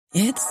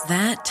It's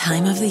that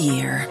time of the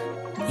year.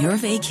 Your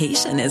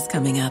vacation is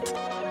coming up.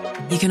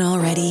 You can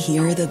already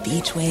hear the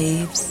beach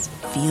waves,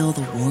 feel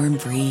the warm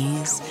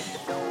breeze,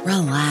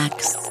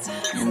 relax,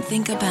 and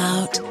think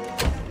about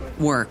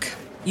work.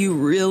 You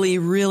really,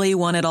 really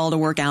want it all to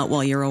work out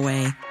while you're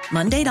away.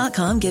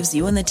 Monday.com gives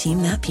you and the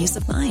team that peace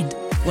of mind.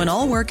 When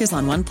all work is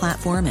on one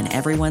platform and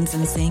everyone's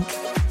in sync,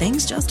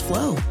 things just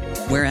flow.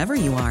 Wherever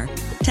you are,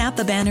 tap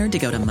the banner to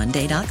go to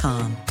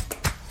Monday.com.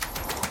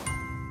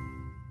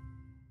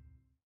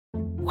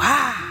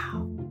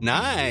 Wow.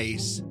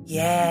 Nice.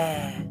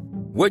 Yeah.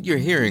 What you're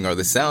hearing are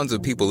the sounds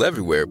of people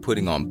everywhere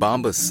putting on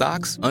Bombas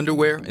socks,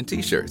 underwear, and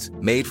T-shirts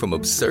made from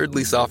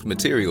absurdly soft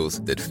materials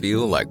that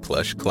feel like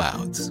plush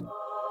clouds.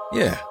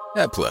 Yeah,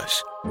 that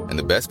plush. And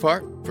the best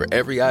part? For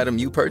every item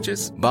you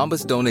purchase,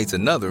 Bombas donates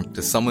another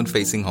to someone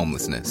facing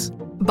homelessness.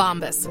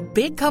 Bombas.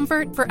 Big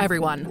comfort for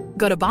everyone.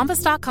 Go to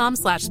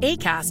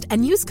bombas.com/ACAST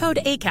and use code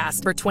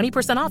ACAST for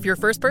 20% off your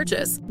first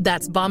purchase.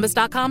 That's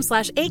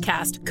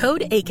bombas.com/ACAST.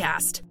 Code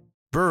ACAST.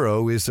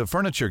 Burrow is a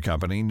furniture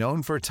company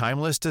known for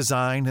timeless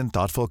design and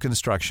thoughtful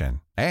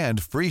construction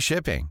and free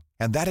shipping.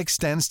 And that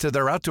extends to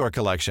their outdoor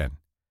collection.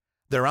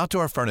 Their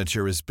outdoor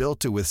furniture is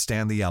built to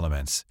withstand the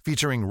elements,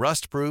 featuring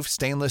rust-proof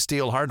stainless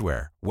steel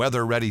hardware,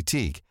 weather-ready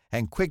teak,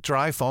 and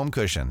quick-dry foam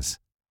cushions.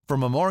 For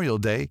Memorial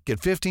Day,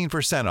 get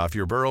 15% off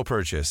your Burrow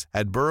purchase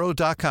at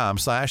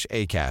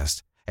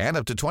burrow.com/ACAST and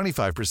up to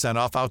 25%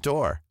 off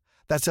outdoor.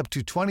 That's up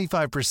to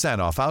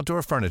 25% off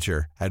outdoor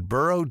furniture at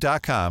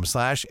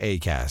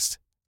burrow.com/ACAST.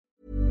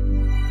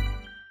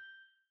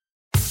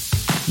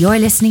 You're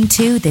listening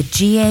to the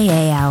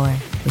GAA Hour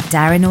with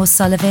Darren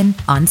O'Sullivan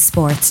on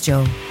Sports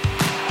Joe. The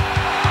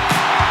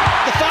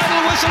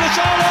final whistle, it's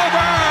all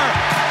over!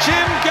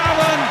 Jim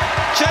Gavin,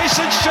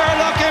 Jason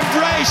Sherlock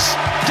embrace.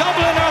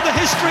 Dublin are the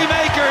history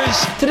makers.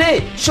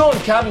 Today, Sean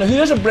Kavanagh, who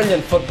is a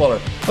brilliant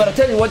footballer, but I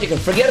tell you what, you can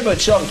forget about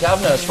Sean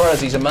Kavanagh as far as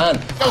he's a man.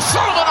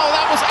 O'Sullivan, oh,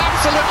 that was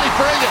absolutely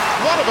brilliant.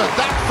 What about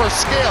that for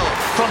skill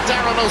from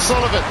Darren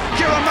O'Sullivan?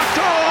 Kieran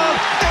McDowell,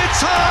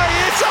 it's high,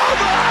 it's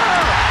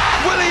over!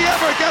 Will he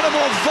ever get a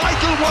more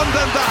vital one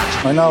than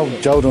that? I know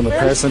Joe done a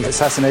person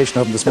assassination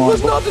of him this morning.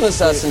 It was not an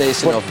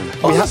assassination of him.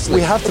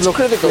 We have to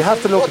look at the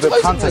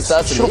context.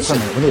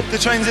 The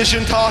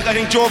transition talk, I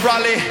think Joe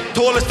Bradley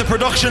told us the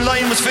production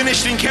line was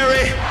finished in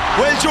Kerry.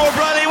 Well, Joe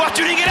Bradley, what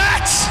do you think of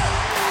that?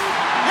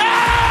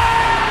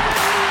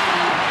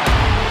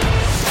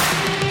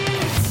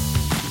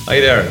 Hi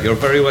there, you're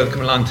very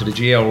welcome along to the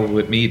G Hour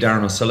with me,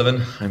 Darren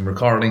O'Sullivan. I'm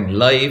recording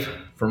live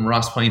from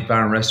Ross Point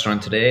Bar and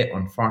Restaurant today.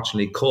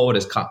 Unfortunately, COVID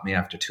has caught me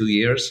after 2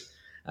 years,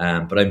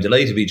 but I'm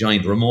delighted to be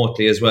joined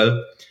remotely as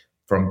well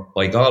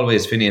by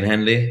Galway's Finian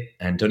Henley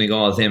and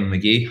Donegal's Eamon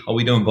McGee. How are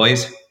we doing,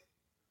 boys?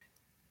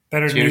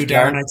 Better than you,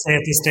 Darren, I'd say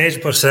at this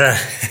stage, but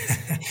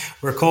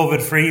we're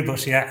COVID free,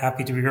 but yeah,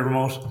 happy to be here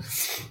remote.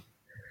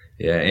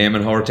 Yeah,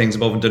 Eamon, how are things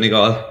above in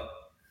Donegal?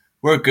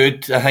 We're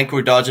good. I think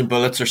we're dodging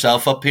bullets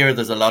ourselves up here.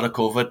 There's a lot of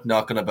COVID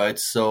knocking about,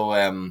 so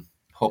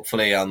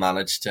hopefully I'll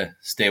manage to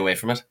stay away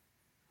from it.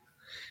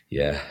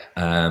 Yeah.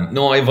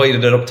 No, I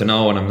avoided it up to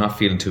now and I'm not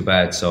feeling too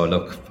bad. So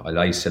look, I'll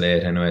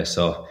isolate anyway.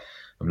 So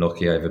I'm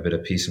lucky I have a bit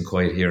of peace and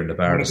quiet here in the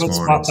bar this morning.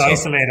 Good spot to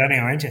isolate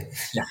anyway, aren't you?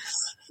 Yeah.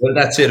 Well,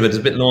 that's it. But it's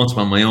a bit lonesome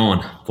on my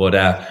own. But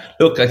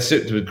look,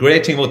 the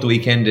great thing about the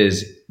weekend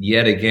is,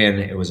 yet again,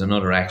 it was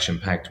another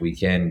action-packed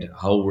weekend.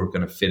 How we're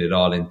going to fit it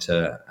all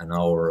into an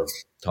hour of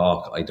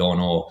talk, I don't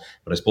know.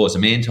 But I suppose the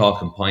main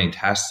talking point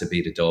has to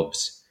be the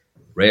Dubs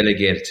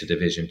relegated to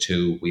Division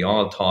 2. We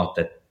all thought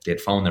that they'd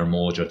found their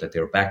mojo, that they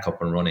were back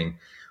up and running.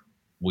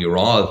 We were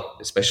all,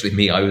 especially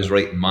me, I was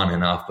writing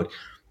Monaghan off, but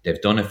they've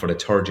done it for the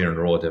third year in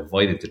a row. They've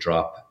avoided the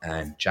drop.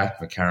 And Jack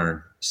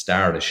McCarran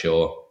started the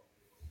show.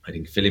 I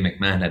think Philly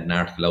McMahon had an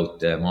article out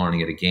the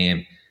morning of the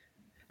game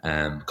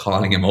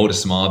calling him out a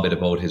small bit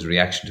about his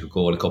reaction to a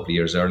goal a couple of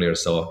years earlier.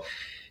 So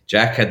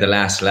Jack had the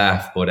last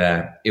laugh, but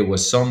it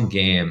was some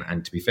game.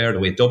 And to be fair, the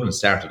way Dublin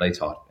started, I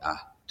thought,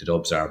 the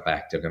Dubs are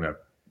back. They're going to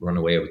run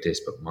away with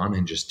this. But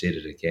Monaghan just did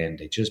it again.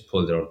 They just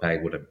pulled it out of the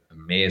bag with an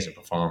amazing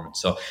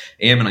performance. So,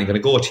 Eamon, I'm going to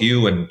go to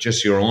you and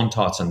just your own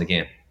thoughts on the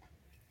game.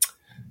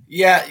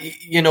 Yeah,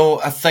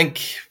 I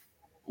think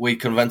we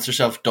convinced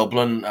ourselves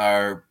Dublin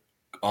are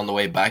on the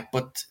way back,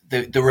 but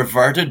they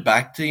reverted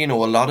back to, a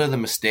lot of the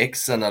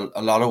mistakes and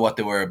a lot of what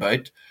they were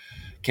about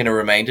kind of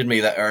reminded me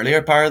of the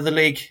earlier part of the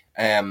league.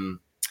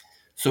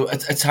 So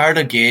it's hard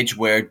to gauge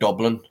where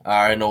Dublin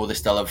are. I know they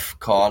still have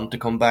Con to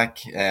come back,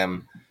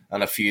 and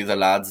a few of the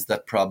lads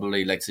that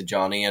probably, like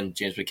Johnny and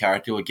James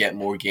McCarthy, will get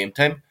more game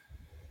time.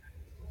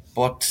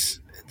 But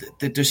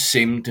they just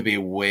seem to be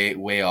way,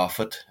 way off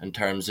it in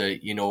terms of,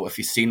 if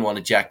you've seen one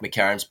of Jack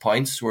McCarran's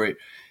points where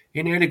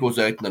he nearly goes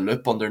out in the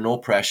loop under no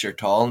pressure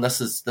at all, and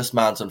this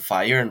man's on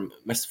fire, and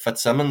Mr.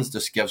 Fitzsimmons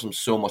just gives him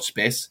so much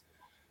space,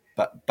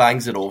 but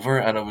bangs it over,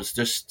 and it was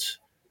just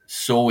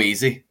so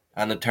easy.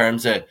 And in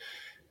terms of,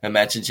 I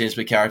mentioned James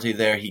McCarthy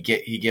there, he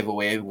gave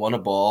away, won a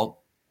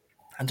ball,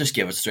 and just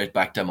gave it straight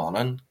back to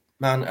Monaghan,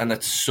 man, and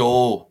it's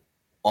so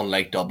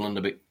unlike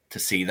Dublin to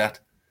see that.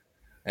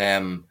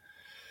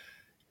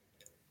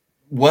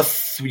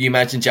 with, you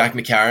mentioned Jack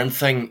McCarron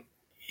thing,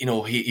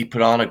 he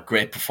put on a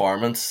great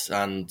performance,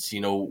 and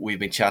we've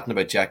been chatting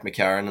about Jack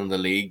McCarron in the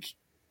league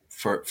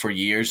for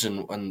years,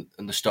 and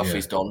the stuff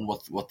he's done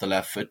with the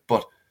left foot.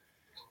 But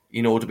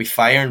to be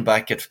firing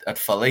back at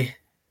Philly,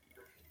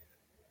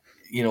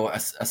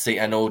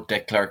 I know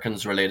Dick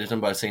Clarkin's related him,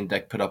 but I seen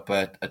Dick put up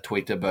a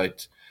tweet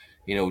about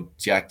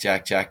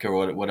Jack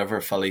or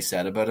whatever Philly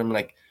said about him.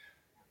 Like,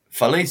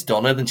 Philly's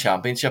done it in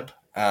Championship,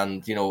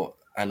 and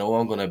I know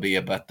I'm going to be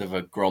a bit of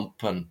a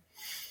grump, and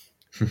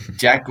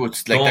Jack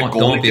was like that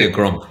goal. Don't be a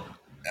grump.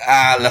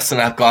 Listen,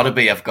 I've got to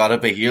be.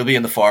 He'll be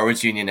in the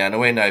forwards union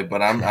anyway now,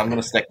 but I'm going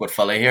to stick with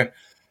Philly here.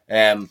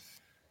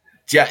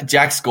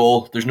 Jack's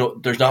goal. There's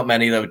not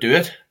many that would do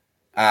it,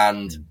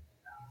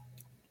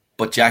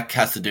 but Jack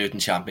has to do it in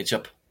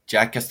Championship.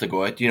 Jack has to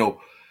go out.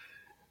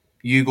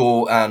 You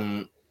go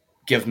and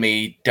give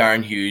me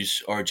Darren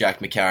Hughes or Jack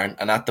McCarron,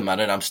 and at the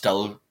minute, I'm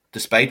still,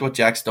 despite what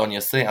Jack's done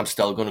yesterday, I'm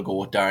still going to go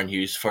with Darren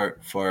Hughes for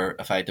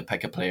if I had to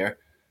pick a player,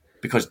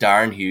 because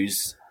Darren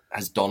Hughes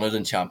has done it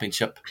in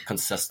Championship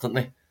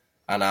consistently,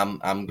 and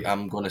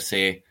I'm going to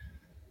say,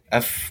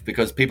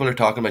 because people are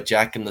talking about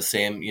Jack in the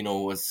same,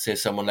 as say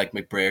someone like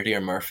McBrady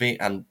or Murphy,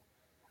 and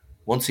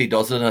once he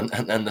does it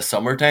in the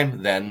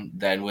summertime,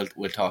 then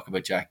we'll talk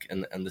about Jack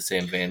in the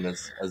same vein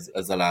as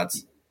the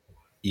lads.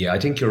 Yeah, I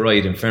think you're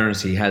right. In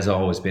fairness, he has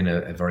always been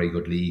a very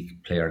good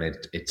league player, and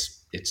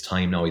it's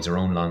time now. He's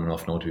around long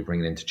enough now to be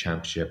bringing into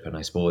Championship, and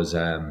I suppose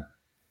the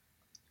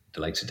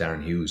likes of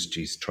Darren Hughes,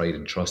 tried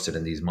and trusted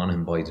in these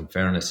Monaghan boys. In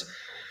fairness,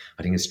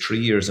 I think it's 3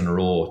 years in a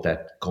row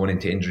that going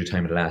into injury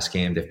time of the last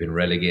game, they've been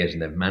relegated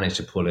and they've managed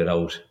to pull it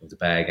out of the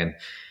bag. And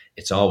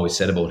it's always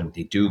said about him,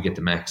 they do get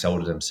the max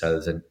out of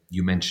themselves. And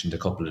you mentioned a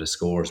couple of the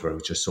scores where it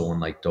was just so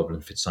unlike Dublin.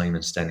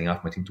 Fitzsimon standing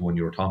off. I think the one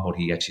you were talking about,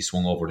 he actually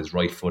swung over with his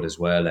right foot as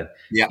well. And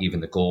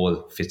even the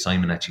goal,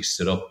 Fitzsimon actually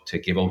stood up to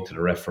give out to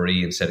the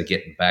referee instead of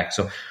getting back.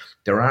 So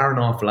there are an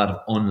awful lot of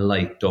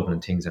unlike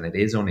Dublin things, and it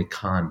is only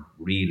Con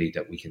really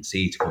that we can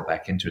see to go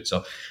back into it.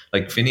 So,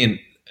 like, Finian,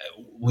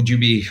 would you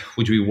be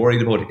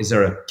worried about, is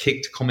there a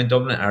kick to come in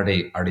Dublin? Are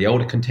they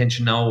out of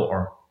contention now,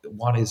 or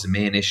what is the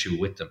main issue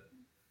with them?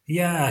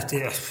 Yeah,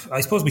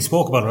 I suppose we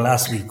spoke about it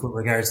last week with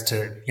regards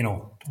to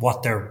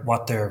what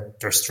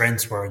their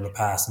strengths were in the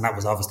past, and that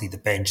was obviously the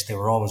bench. They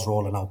were always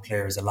rolling out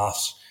players a lot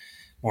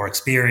more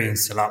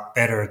experienced, a lot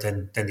better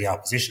than the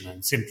opposition,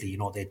 and simply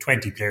they had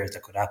 20 players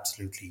that could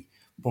absolutely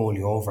bowl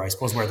you over. I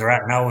suppose where they're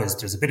at now is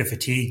there's a bit of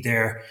fatigue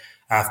there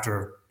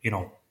after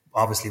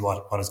obviously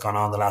what has gone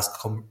on the last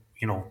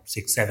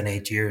 6, 7,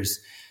 8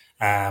 years.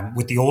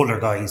 With the older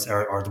guys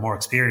or the more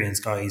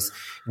experienced guys,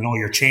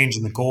 you're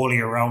changing the goalie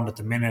around at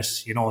the minute.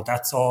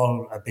 That's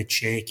all a bit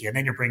shaky. And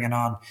then you're bringing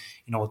on,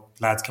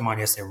 lads come on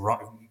yesterday,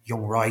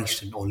 Young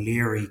Wright and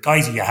O'Leary,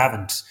 guys that you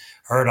haven't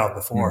heard of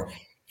before.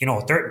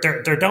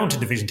 They're down to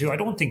Division 2. I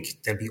don't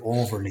think they'll be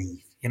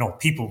overly,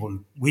 people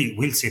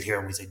we'll sit here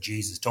and we say,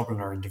 Jesus, Dublin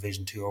are in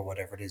Division 2 or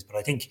whatever it is. But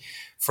I think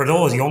for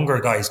those younger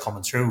guys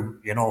coming through,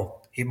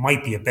 it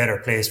might be a better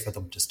place for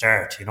them to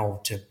start,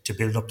 to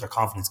build up their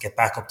confidence, get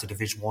back up to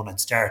Division 1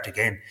 and start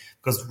again.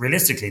 Because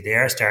realistically, they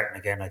are starting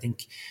again. I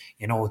think,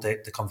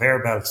 the conveyor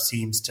belt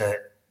seems to,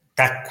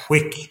 that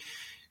quick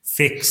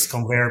fix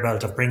conveyor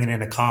belt of bringing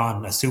in a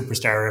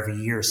superstar every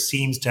year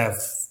seems to have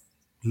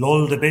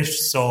lulled a bit.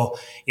 So,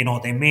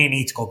 they may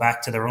need to go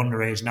back to their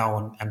underage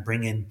now and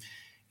bring in,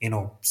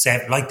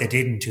 like they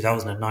did in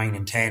 2009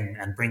 and 10,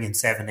 and bring in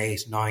 7,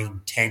 8,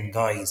 9, 10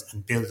 guys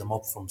and build them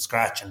up from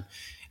scratch. And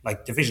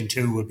like Division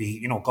 2 would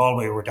be,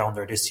 Galway were down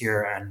there this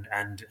year,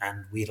 and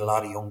we had a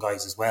lot of young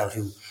guys as well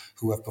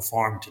who have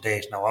performed to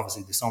date. Now,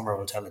 obviously, the summer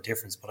will tell the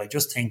difference, but I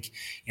just think,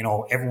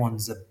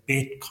 everyone's a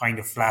bit kind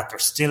of flat. They're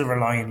still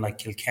relying, like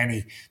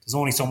Kilkenny. There's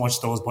only so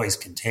much those boys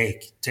can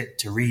take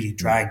to really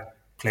drag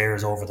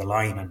players over the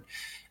line.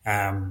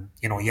 And,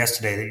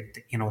 yesterday,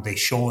 they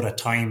showed at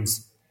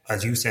times,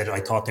 as you said,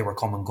 I thought they were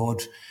coming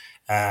good.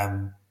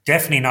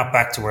 Definitely not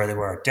back to where they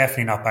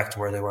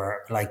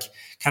were. Like,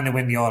 can they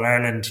win the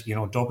All-Ireland?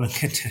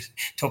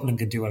 Dublin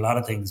can do a lot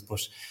of things, but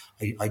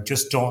I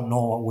just don't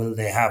know, will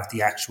they have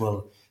the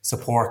actual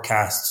support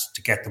cast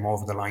to get them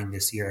over the line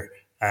this year.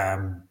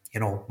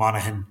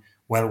 Monaghan,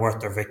 well worth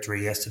their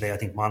victory yesterday. I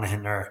think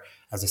Monaghan are,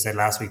 as I said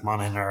last week,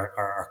 Monaghan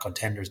are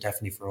contenders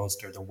definitely for us.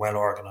 They're well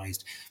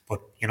organised.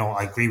 But,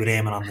 I agree with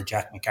Eamon on the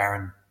Jack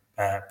McCarron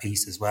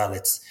piece as well.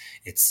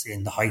 It's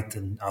in the height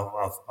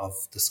of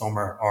the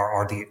summer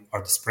or the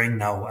spring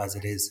now, as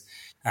it is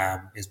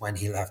when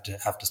he'll have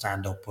to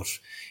stand up. But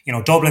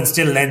Dublin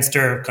still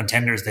Leinster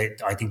contenders.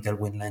 I think they'll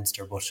win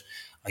Leinster, but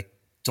I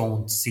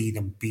don't see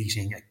them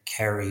beating a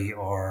Kerry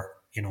or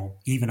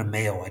even a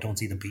Mayo. I don't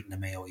see them beating a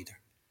Mayo either.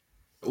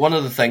 One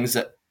of the things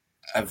that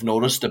I've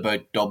noticed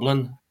about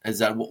Dublin is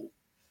that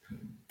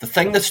the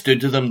thing that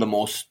stood to them the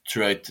most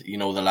throughout, the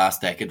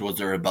last decade was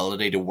their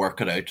ability to work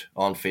it out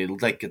on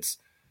field. Like, it's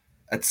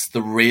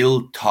the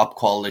real top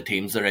quality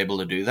teams that are able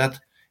to do that.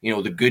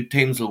 The good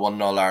teams will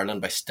win All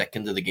Ireland by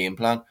sticking to the game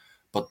plan,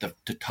 but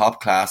the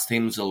top class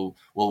teams will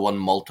win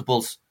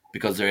multiples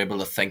because they're able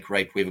to think,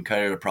 right, we've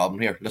encountered a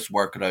problem here. Let's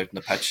work it out in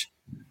the pitch.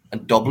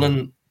 and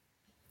Dublin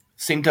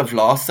seem to have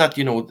lost that.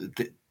 You know,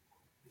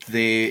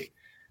 they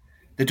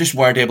just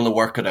weren't able to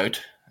work it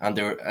out, and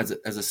they were, as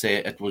I say,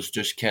 it was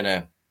just kind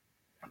of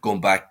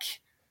going back,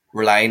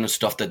 relying on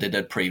stuff that they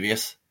did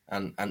previous,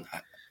 and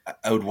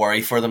I would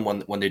worry for them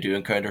when they do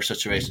encounter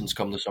situations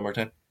come the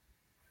summertime.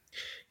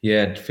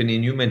 Yeah,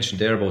 Finian, you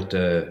mentioned there about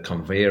the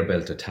conveyor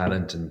belt of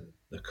talent, and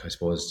look, I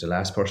suppose the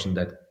last person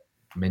that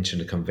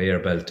mentioned the conveyor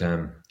belt,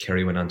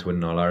 Kerry went on to win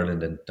an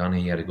All-Ireland, and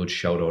Donaghy had a good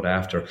shout out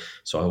after,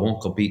 so I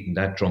won't go beating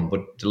that drum.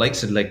 But the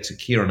likes of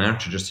Kieran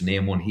Archer, just to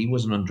name one, he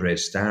was an underage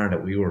star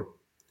that we were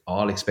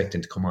all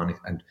expecting to come on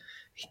and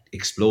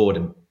explode,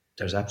 and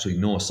there's absolutely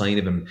no sign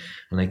of him.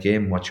 And like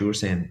what you were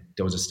saying,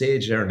 there was a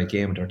stage there in the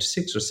game, they're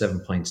 6 or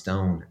 7 points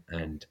down,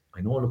 and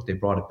I know, look, they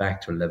brought it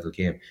back to a level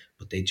game,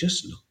 but they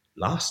just looked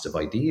lost of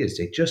ideas.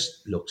 They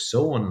just looked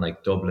so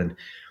unlike Dublin.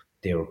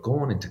 They were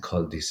going into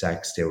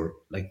cul-de-sacs, they were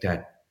like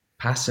that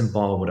passing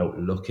ball without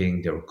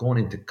looking, they were going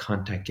into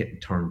contact, getting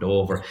turned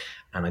over.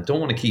 And I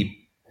don't want to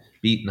keep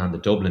beating on the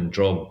Dublin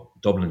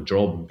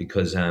drum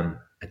because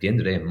at the end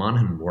of the day,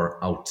 Monaghan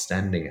were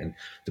outstanding. And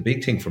the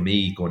big thing for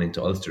me going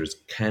into Ulster is,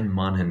 can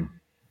Monaghan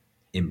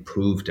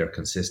improve their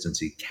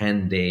consistency?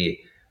 Can they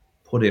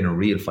put in a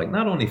real fight,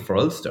 not only for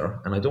Ulster,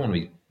 and I don't want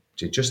to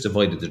just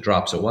avoided the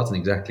drop, so it wasn't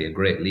exactly a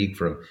great league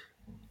for them.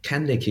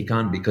 Can they kick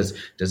on? Because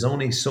there's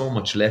only so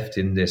much left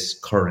in this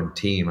current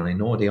team, and I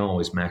know they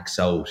always max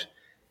out,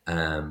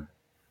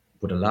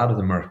 but a lot of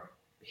them are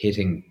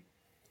hitting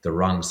the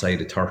wrong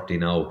side of 30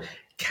 now.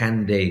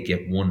 Can they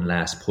get one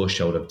last push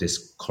out of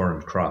this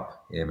current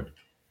crop, Eamon?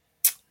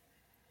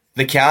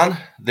 They can.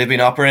 They've been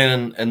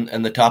operating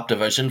in the top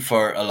division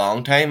for a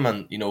long time,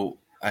 and you know,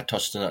 I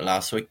touched on it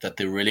last week that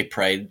they really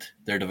pride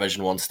their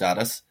Division 1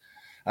 status.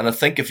 And I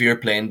think if you're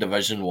playing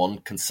Division 1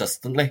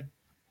 consistently,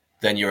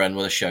 then you're in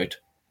with a shout.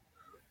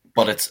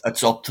 But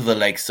it's up to the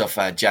likes of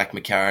Jack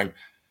McCarron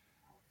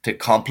to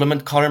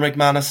complement Conor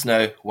McManus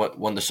now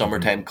when the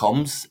summertime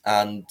comes.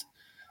 And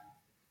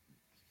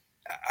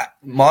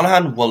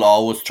Monaghan will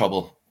always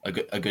trouble a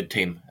good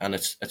team. And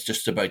it's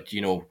just about,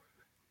 you know,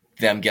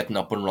 them getting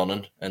up and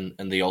running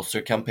in the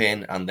Ulster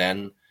campaign, and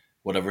then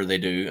whatever they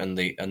do in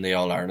the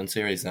All-Ireland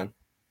series then.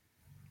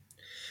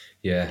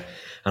 Yeah,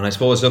 and I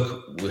suppose,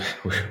 look,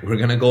 we're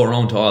going to go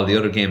around to all the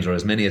other games, or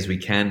as many as we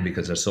can,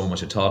 because there's so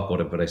much to talk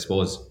about it. But I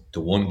suppose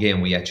the one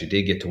game we actually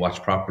did get to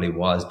watch properly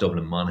was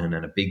Dublin Monaghan,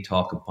 and a big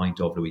talking point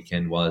over the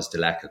weekend was the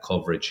lack of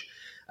coverage.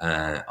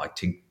 I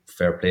think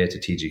fair play to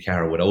TG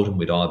Carr. Without him,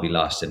 we'd all be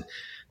lost, and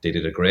they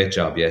did a great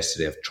job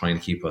yesterday of trying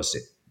to keep us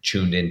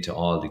tuned into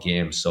all the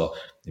games. So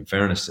in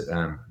fairness,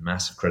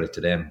 massive credit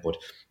to them. But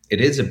it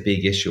is a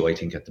big issue, I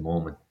think, at the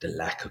moment, the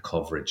lack of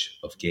coverage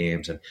of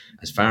games. And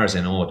as far as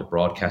I know, the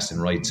broadcasting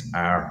rights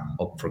are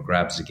up for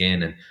grabs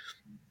again. And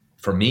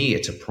for me,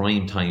 it's a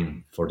prime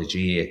time for the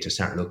GAA to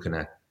start looking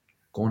at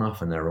going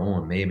off on their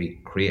own,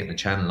 maybe creating a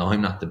channel. Now,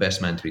 I'm not the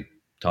best man to be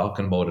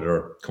talking about it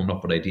or coming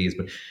up with ideas,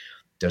 but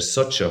there's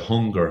such a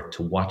hunger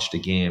to watch the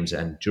games.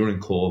 And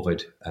during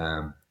COVID,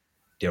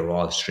 they were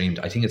all streamed.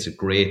 I think it's a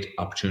great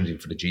opportunity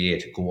for the GAA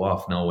to go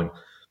off now and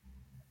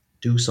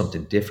do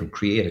something different,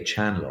 create a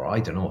channel, or I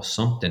don't know,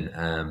 something,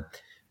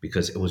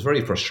 because it was very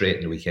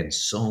frustrating the weekend.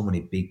 So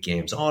many big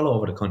games all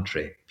over the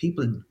country,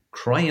 people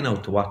crying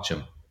out to watch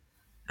them,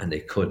 and they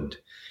couldn't.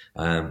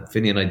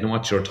 Finian, I don't know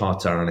what your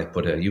thoughts are on it,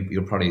 but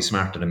you're probably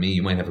smarter than me.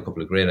 You might have a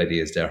couple of great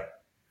ideas there.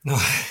 No,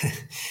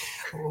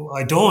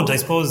 I don't. I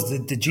suppose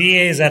the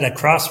GAA is at a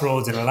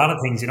crossroads in a lot of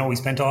things. You know, we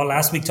spent all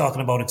last week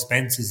talking about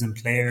expenses and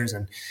players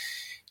and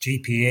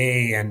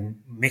GPA and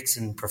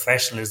mixing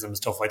professionalism and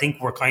stuff. I think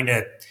we're kind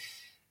of,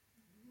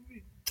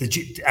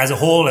 as a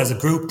whole, as a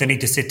group, they need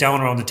to sit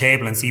down around the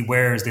table and see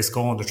where is this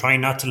going. They're trying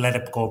not to let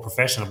it go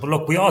professional. But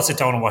look, we all sit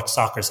down and watch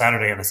soccer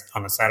Saturday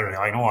on a Saturday.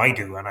 I know I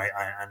do,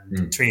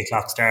 and 3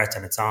 o'clock starts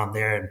and it's on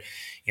there, and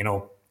you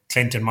know,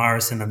 Clinton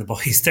Morrison and the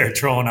boys, they're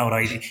throwing out,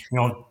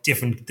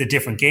 the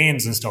different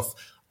games and stuff.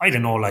 I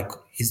don't know, like,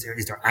 is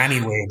there any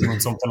way of doing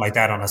something like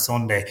that on a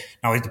Sunday?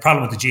 Now, the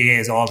problem with the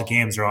GAA is all the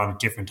games are on at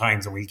different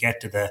times, and we'll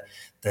get to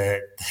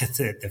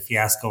the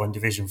fiasco in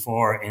Division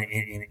 4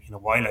 in a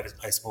while,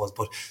 I suppose.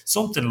 But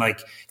something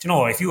like, you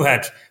know, if you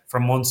had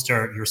from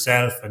Munster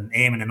yourself and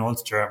Eamon and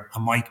Ulster, a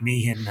Mike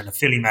Meehan and a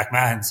Philly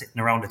McMahon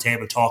sitting around the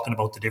table talking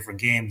about the different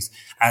games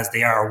as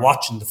they are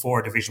watching the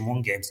 4 Division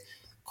 1 games,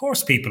 of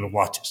course people will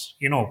watch it.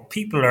 You know,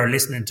 people are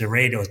listening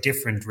to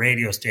different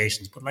radio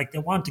stations, but like, they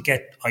want to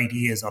get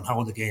ideas on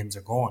how the games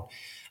are going.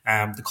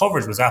 The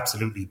coverage was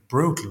absolutely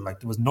brutal. Like,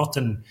 there was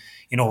nothing,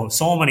 you know,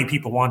 so many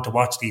people want to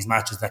watch these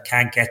matches that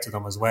can't get to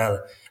them as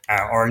well,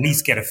 or at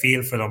least get a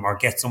feel for them or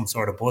get some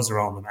sort of buzz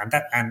around them.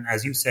 And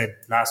as you said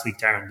last week,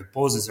 Darren, the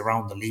buzz is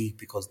around the league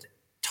because the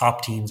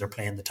top teams are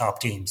playing the top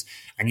teams.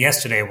 And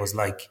yesterday was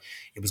like,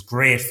 it was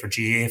great for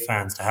GAA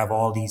fans to have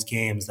all these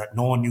games that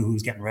no one knew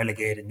who's getting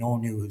relegated, no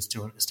one knew who's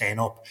staying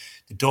up.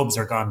 The Dubs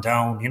are gone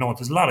down. You know,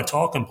 there's a lot of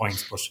talking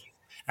points, but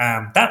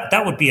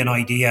that would be an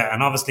idea.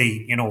 And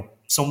obviously, you know,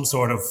 some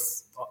sort of,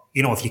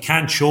 you know, if you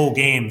can't show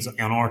games on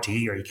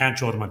RTE or you can't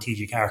show them on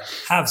TG Carr,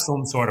 have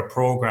some sort of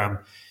program,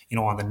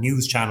 on the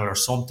news channel or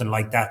something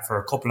like that for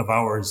a couple of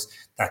hours,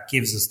 that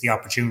gives us the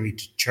opportunity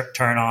to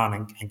turn on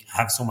and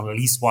have someone at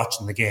least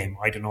watching the game.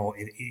 I don't know,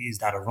 is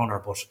that a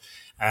runner, but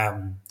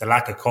the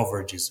lack of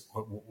coverage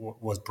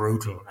was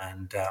brutal,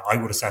 and I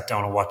would have sat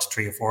down and watched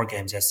 3 or 4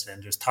 games yesterday,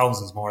 and there's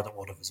thousands more that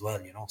would have as well,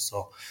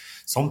 so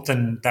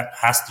something that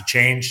has to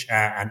change,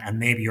 and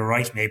maybe you're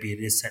right, maybe it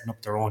is setting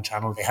up their own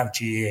channel. They have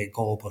GAA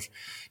Go, but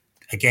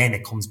again,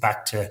 it comes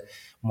back to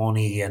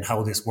money and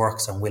how this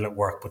works and will it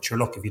work. But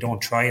look, if you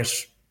don't try it,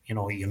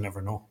 you'll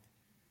never know.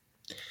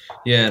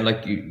 Yeah,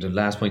 and the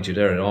last point you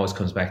there, it always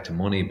comes back to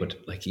money. But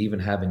even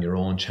having your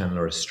own channel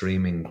or a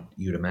streaming,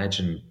 you'd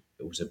imagine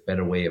it was a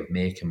better way of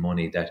making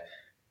money that,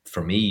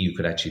 for me, you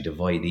could actually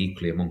divide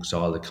equally amongst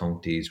all the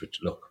counties. Which,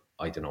 look,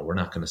 I don't know, we're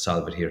not going to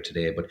solve it here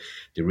today, but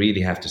they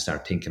really have to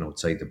start thinking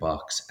outside the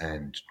box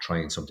and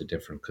trying something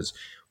different, because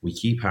we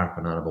keep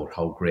harping on about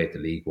how great the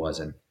league was,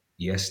 and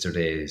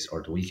yesterday's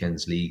or the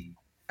weekend's league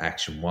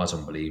action was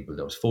unbelievable.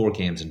 There was 4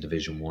 games in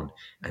Division 1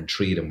 and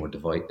 3 of them were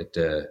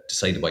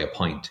decided by a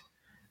point.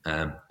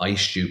 I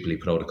stupidly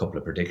put out a couple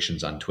of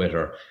predictions on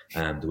Twitter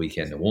the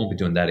weekend. I won't be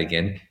doing that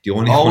again. The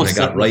only one I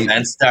got right,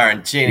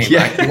 Darren, Genie,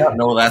 yeah. I don't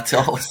know that.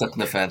 Always sitting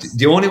the fence.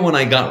 The only one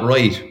I got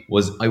right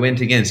was I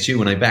went against you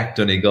and I backed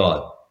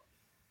Donegal.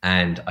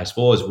 And I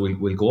suppose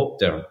we'll go up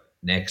there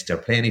next. They're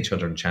playing each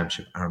other in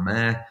Championship.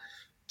 Armagh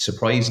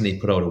surprisingly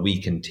put out a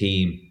weakened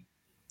team.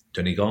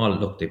 Donegal,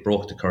 look, they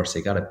broke the curse.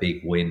 They got a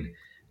big win.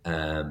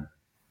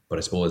 But I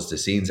suppose the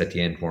scenes at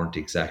the end weren't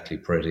exactly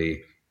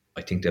pretty.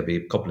 I think there'll be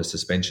a couple of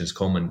suspensions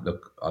coming.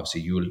 Look,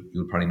 obviously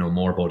you'll probably know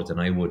more about it than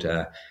I would.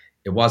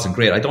 It wasn't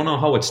great. I don't know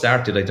how it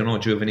started. I don't know.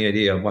 Do you have any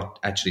idea what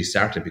actually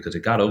started? Because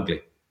it got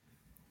ugly.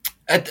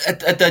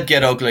 It did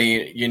get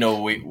ugly.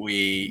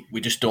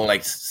 We just don't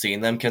like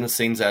seeing them kind of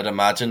scenes. I'd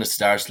imagine it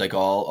starts like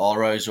all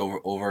rows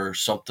over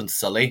something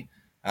silly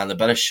and a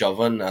bit of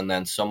shoving, and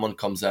then someone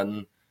comes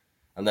in,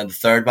 and then the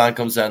third man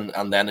comes in,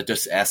 and then it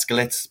just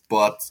escalates.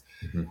 But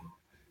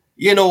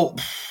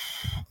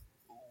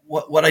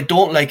What I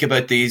don't like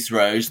about these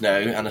rows now,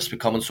 and it's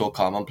becoming so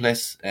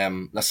commonplace.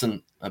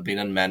 Listen, I've been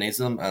in many of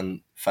them,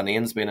 and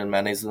Finian's been in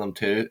many of them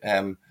too.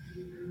 I'm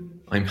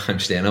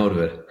staying out of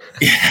it.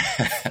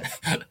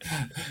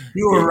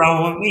 You were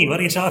around with me. What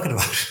are you talking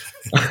about?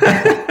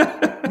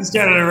 You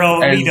started a row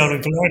with me down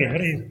in Florida.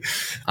 What are you?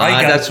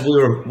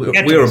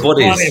 We were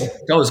buddies.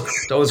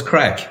 That was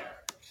crack.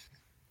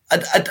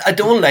 I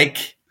don't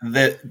like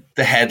the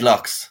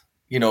headlocks.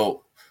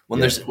 When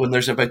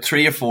there's about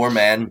 3 or 4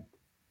 men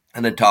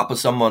and on top of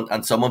someone,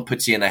 and someone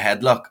puts you in a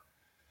headlock,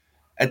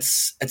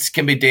 it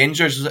can be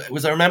dangerous.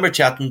 I remember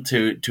chatting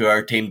to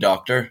our team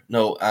doctor,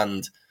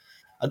 and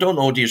I don't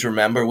know, do you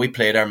remember, we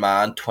played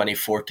Armagh in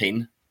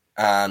 2014,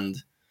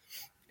 and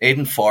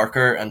Aidan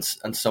Farker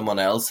and someone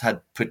else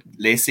had put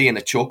Lacey in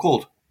a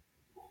chokehold,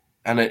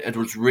 and it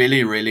was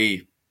really,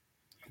 really,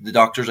 the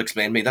doctors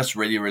explained to me, that's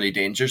really, really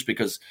dangerous,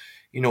 because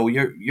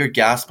you're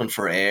gasping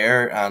for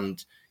air,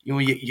 and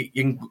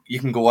you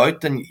can go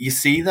out and you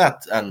see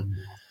that. And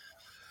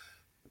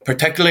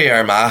particularly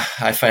Armagh,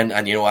 I find,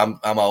 and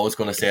I'm always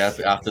going to say it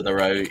after the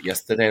row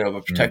yesterday,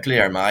 but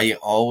particularly Armagh, you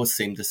always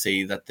seem to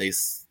see that they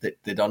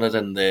done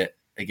it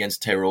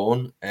against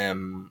Tyrone a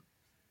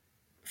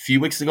few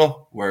weeks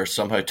ago, where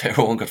somehow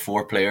Tyrone got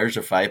 4 players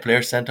or 5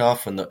 players sent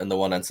off in the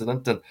one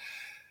incident. And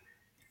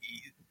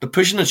the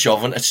pushing and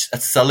shoving, it's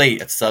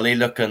silly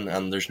looking,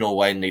 and there's no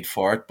wild need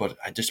for it. But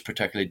I just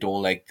particularly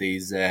don't like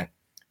these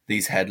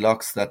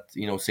headlocks that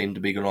seem to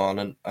be going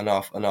on an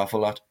awful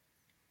lot.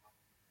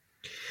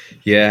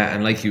 Yeah,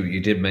 and like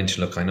you did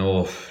mention, I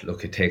know,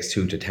 it takes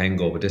 2 to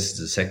tango, but this is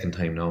the second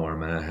time now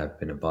Armagh have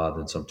been involved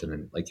in something.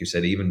 And like you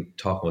said, even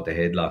talking about the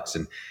headlocks,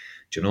 and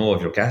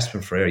if you're gasping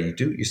for air,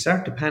 you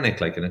start to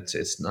panic, and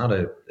it's not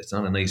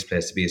a nice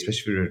place to be,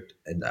 especially if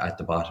you're at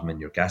the bottom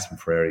and you're gasping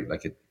for air.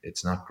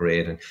 It's not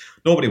great, and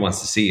nobody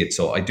wants to see it.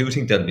 So I do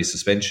think there'll be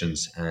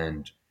suspensions,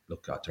 and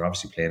look, they're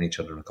obviously playing each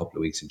other in a couple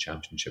of weeks in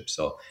Championship,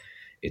 so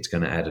it's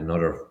going to add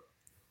another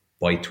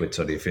bite to it,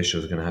 so the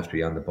officials are going to have to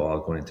be on the ball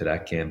going into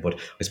that game. But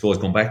I suppose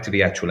going back to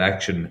the actual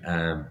action,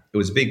 it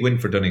was a big win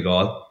for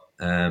Donegal,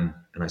 and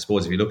I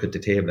suppose if you look at the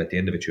table at the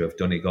end of it, you have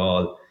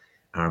Donegal,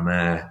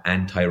 Armagh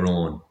and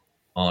Tyrone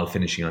all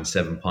finishing on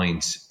 7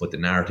 points, but the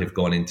narrative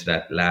going into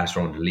that last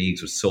round of the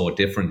leagues was so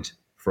different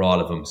for all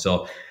of them.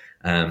 So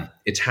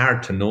it's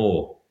hard to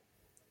know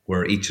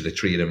where each of the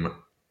 3 of them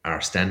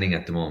are standing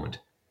at the moment.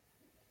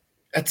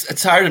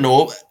 It's hard to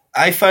know.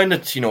 I found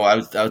it, I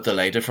was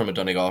delighted from a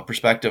Donegal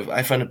perspective.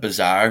 I found it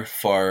bizarre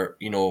for,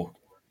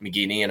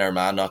 McGeeney and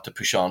Armagh not to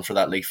push on for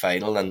that league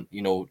final and,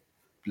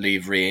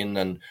 leave Rain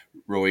and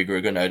Rory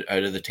Grugan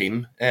out of the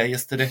team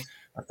yesterday.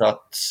 I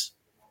thought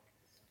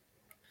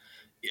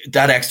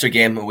that extra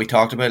game we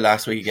talked about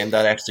last week, again,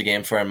 that extra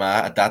game for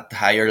Armagh at that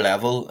higher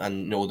level,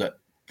 and know that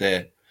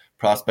the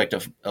prospect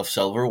of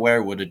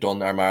silverware would have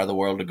done Armagh the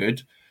world of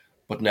good.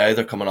 But now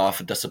they're coming off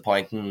a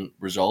disappointing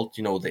result.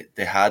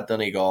 They had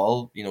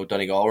Donegal.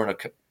 Donegal were in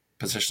a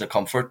position of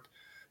comfort.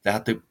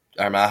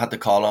 Armagh had to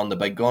call on the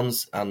big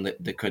guns, and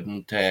they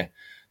couldn't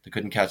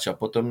catch up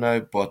with them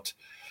now. But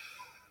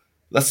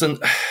Listen,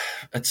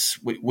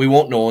 we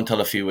won't know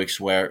until a few weeks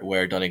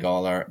where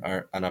Donegal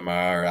and Armagh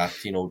are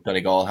at. You know,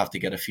 Donegal have to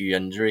get a few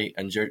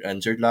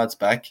injured lads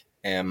back.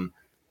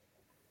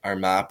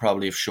 Armagh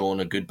probably have shown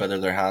a good bit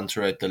of their hand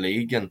throughout the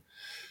league, and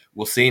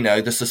we'll see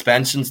now. The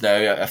suspensions now,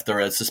 if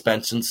there is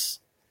suspensions,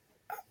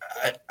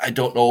 I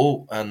don't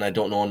know, and I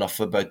don't know enough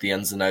about the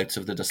ins and outs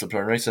of the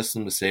disciplinary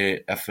system to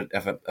say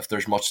if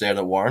there's much there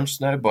that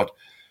warrants now. But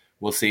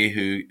we'll see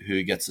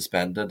who gets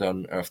suspended,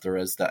 or if there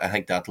is. That I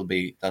think that'll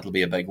be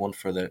a big one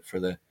for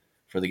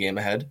the game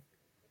ahead.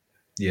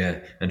 Yeah,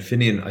 and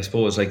Finian, I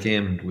suppose, like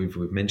we've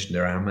mentioned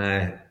there,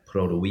 Armagh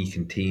put out a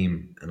weakened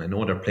team, and I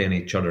know they're playing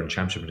each other in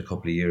championship in a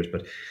couple of years,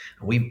 but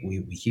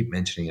we keep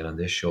mentioning it on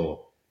this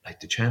show, like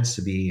the chance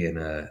to be in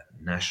a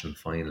national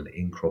final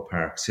in Croke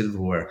Park,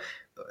 silverware,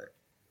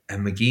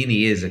 and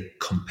McGeeney is a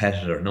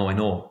competitor. No, I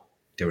know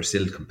they were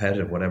still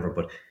competitive, whatever,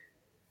 but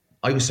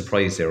I was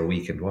surprised they were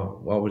weakened.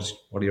 What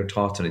are your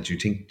thoughts on it?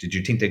 Did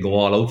you think they go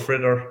all out for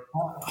it, or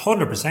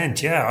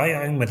 100%? Yeah,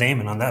 I'm with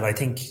Eamon on that. I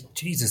think,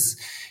 Jesus,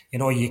 you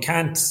know, you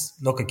can't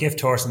look a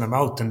gift horse in the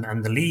mouth,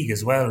 and the league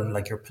as well.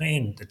 Like, you're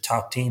playing the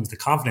top teams, the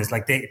confidence.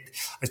 Like, I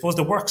suppose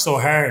they work so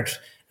hard,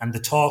 and the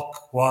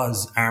talk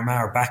was Armagh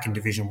are back in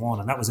Division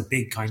 1, and that was a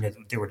big kind of,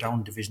 they were down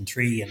in Division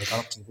 3 and they got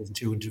up to Division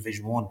 2 and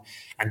Division 1.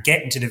 And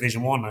getting to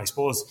Division 1, I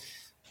suppose,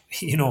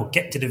 you know,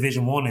 getting to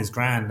Division 1 is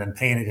grand and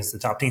playing against the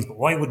top teams, but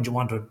why wouldn't you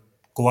want to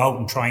go out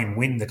and try and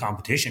win the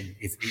competition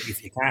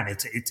if you can?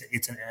 It's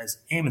as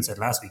Eamon said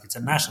last week, it's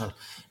a national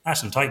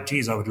type.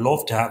 Geez, I would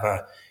love to have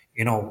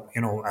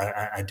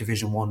a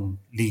Division 1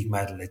 league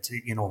medal. It's,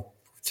 you know,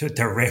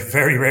 they're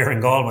very rare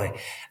in Galway,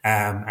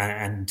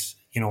 and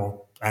you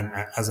know, and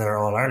as are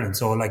All Ireland.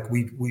 So like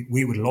we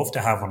would love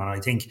to have one, and I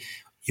think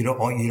you'd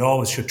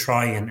always should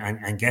try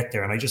and get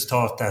there. And I just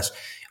thought that,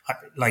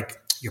 like,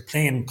 you're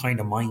playing kind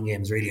of mind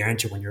games, really,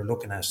 aren't you, when you're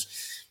looking at,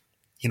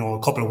 you know,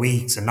 a couple of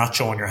weeks and not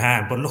showing your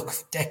hand. But look,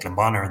 Declan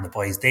Bonner and the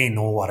boys, they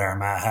know what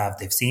Armagh have.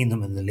 They've seen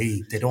them in the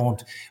league. They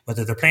don't,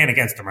 whether they're playing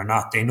against them or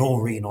not, they know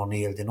Rian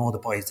O'Neill, they know the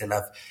boys. They'll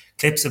have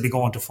clips will be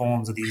going to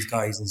phones of these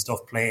guys and stuff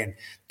playing.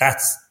 That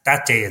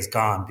day is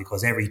gone,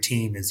 because every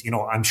team is, you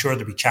know, I'm sure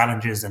there'll be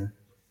challenges, and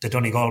the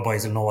Donegal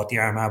boys will know what the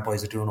Armagh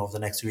boys are doing over the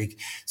next week.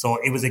 So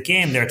it was a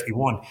game there to be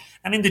won.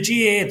 And in the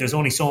GAA, there's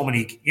only so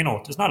many, you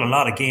know, there's not a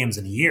lot of games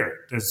in a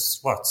year.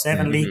 There's,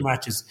 7 league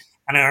matches.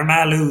 And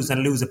Armagh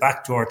lose a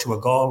backdoor to a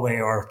Galway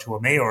or to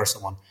a Mayo or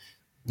someone.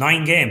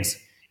 9 games.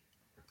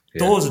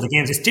 Yeah. Those are the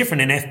games. It's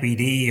different in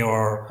FBD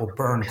or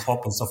Byrne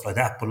Cup and stuff like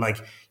that. But like,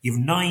 you've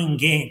 9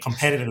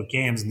 competitive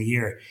games in the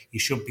year. You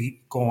should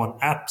be going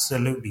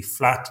absolutely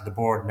flat to the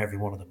board in every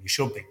one of them. You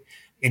should be,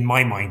 in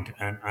my mind.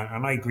 And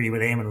I agree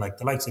with Eamon. Like,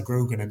 the likes of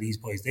Grugan and these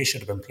boys, they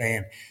should have been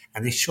playing,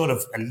 and they should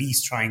have at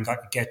least try and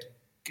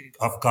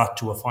got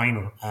to a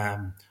final.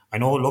 I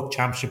know, look,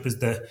 championship is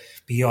the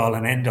be-all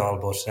and end-all,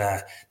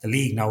 but the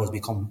league now has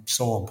become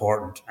so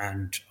important,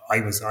 and I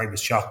was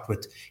shocked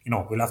with, you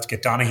know, we'll have to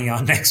get Donaghy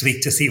on next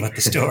week to see what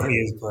the story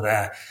is,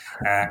 but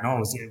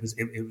no,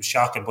 it was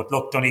shocking. But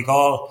look,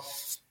 Donegal,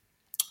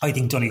 I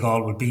think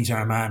Donegal will beat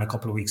Armagh in a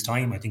couple of weeks'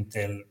 time. I think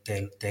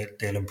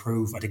they'll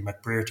improve. I think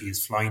McBrearty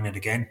is flying it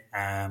again.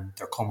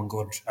 They're coming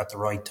good at the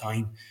right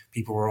time.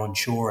 People were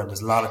unsure, and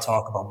there's a lot of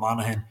talk about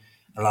Monaghan,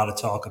 a lot of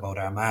talk about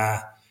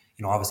Armagh.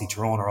 You know, obviously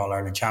Tyrone are All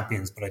Ireland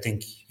champions, but I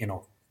think, you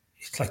know,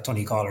 it's like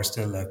Donegal are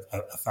still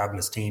a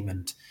fabulous team,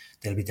 and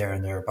they'll be there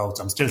and thereabouts.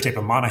 I'm still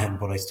tipping Monaghan,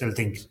 but I still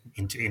think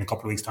in a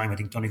couple of weeks' time, I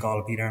think Donegal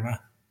will beat Armagh.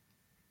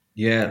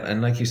 Yeah,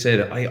 and like you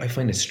said, I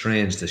find it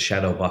strange, the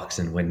shadow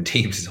boxing, when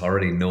teams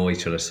already know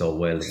each other so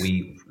well.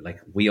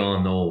 We all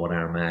know what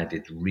Armagh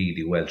did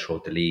really well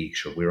throughout the league.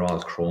 Sure, we're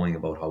all crowing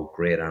about how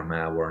great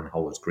Armagh were and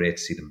how it was great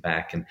to see them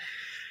back. And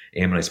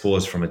I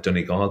suppose from a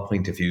Donegal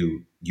point of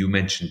view, you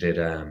mentioned it,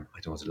 I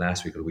don't know, was it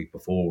last week or the week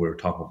before, we were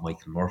talking about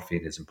Michael Murphy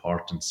and his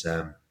importance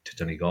to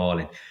Donegal,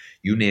 and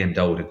you named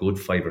out a good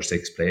 5 or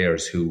 6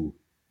 players who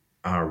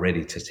are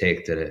ready to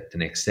take the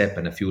next step,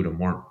 and a few of them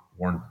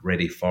weren't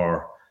ready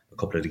for a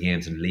couple of the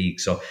games in the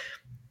league. So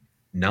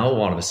now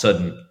all of a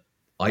sudden,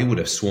 I would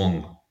have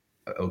swung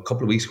a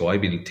couple of weeks ago, I'd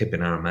be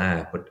tipping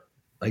Armagh, but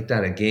like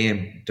that, a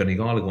game,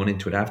 Donegal are going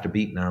into it after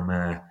beating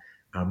Armagh.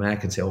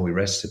 Armagh can say, oh, we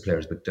rested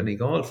players, but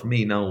Donegal, for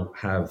me, now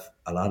have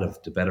a lot of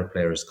the better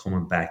players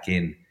coming back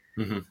in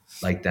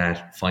like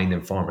that,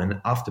 finding form,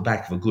 and off the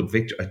back of a good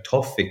victory, a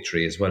tough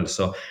victory as well.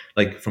 So,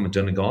 like, from a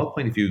Donegal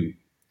point of view,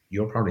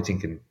 you're probably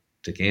thinking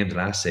the game the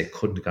last day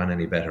couldn't have gone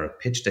any better. A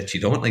pitch that you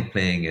don't like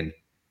playing in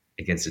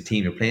against a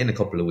team you're playing a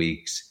couple of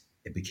weeks,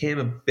 it became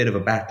a bit of a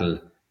battle,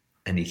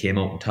 and he came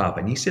out on top,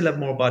 and you still have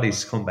more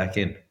bodies to come back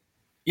in.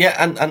 Yeah,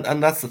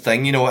 and that's the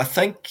thing. You know, I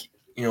think,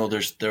 you know,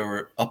 there's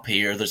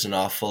an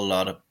awful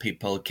lot of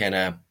people kind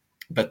of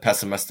a bit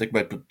pessimistic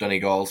about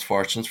Donegal's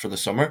fortunes for the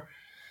summer.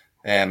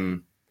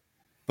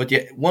 But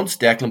yeah, once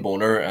Declan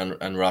Bonner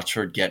and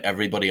Rochford get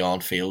everybody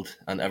on field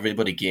and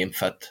everybody game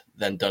fit,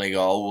 then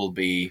Donegal will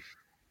be.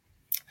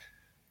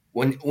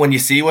 When you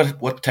see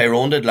what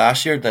Tyrone did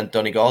last year, then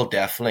Donegal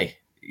definitely,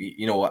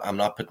 you know, I'm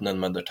not putting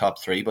them in the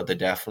top 3, but they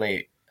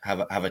definitely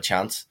have a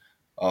chance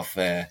of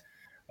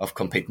of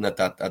competing at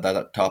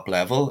that top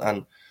level.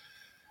 And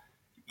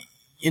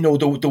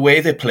the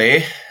way they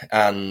play,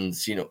 and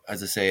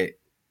as I say,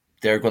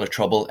 they're going to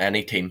trouble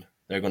any team.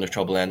 They're going to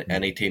trouble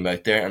any team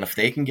out there. And if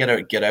they can get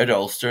out of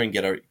Ulster and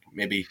get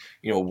maybe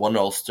one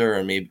Ulster,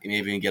 or maybe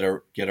even get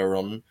a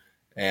run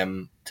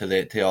to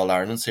the All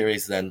Ireland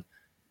series, then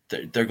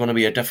they're going to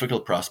be a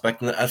difficult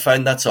prospect. And I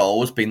find that's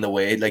always been the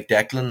way. Like,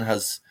 Declan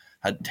has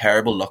had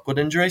terrible luck with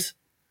injuries.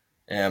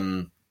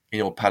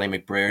 Paddy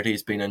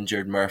McBrearty's been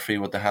injured, Murphy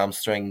with the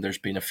hamstring. There's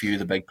been a few of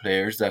the big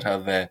players that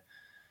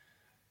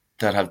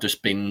have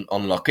just been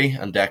unlucky,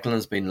 and Declan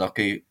has been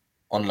unlucky.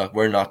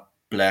 We're not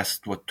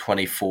blessed with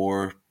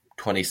 24,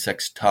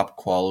 26 top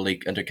quality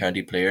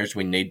intercounty players.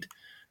 We need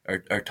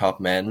our top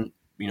men,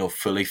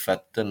 fully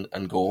fit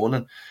and going.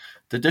 And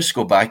to just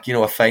go back,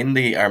 I find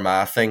the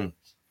Armagh thing,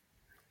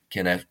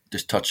 kind of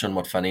just touch on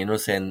what Fanine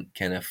was saying,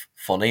 kind of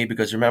funny,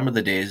 because remember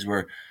the days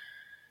where,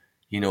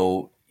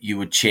 you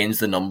would change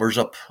the numbers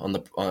up on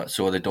the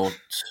so they don't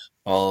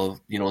all,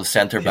 the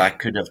centre back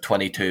could have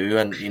 22,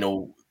 and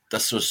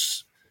this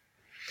was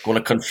going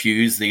to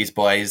confuse these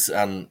boys.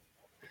 And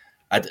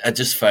I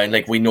just found,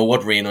 like, we know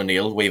what Rian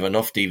O'Neill, we have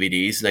enough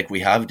DVDs, like,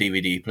 we have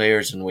DVD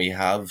players and we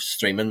have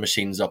streaming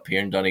machines up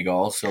here in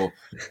Donegal, so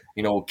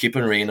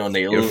keeping Rian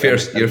O'Neill, your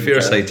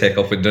first high tech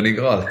up in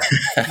Donegal.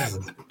 we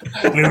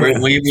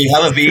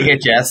have a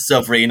VHS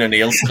of Rian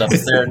O'Neill's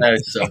clips there now,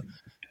 so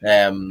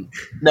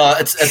no,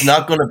 it's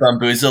not going to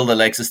bamboozle the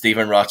likes of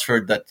Stephen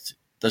Rochford that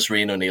this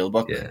Rian O'Neill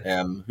book.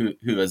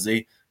 Who is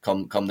he?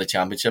 Come the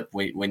championship,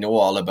 we know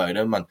all about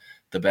him, and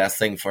the best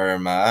thing for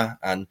Armagh,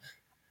 and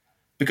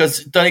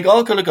because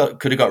Donegal could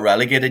have got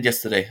relegated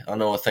yesterday.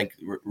 I think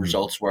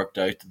results worked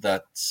out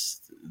that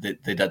they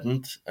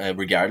didn't,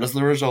 regardless of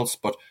the results.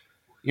 But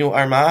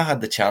Armagh had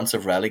the chance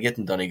of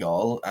relegating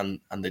Donegal, and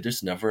they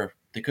just never.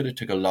 They could have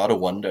took a lot of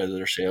wind out of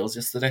their sails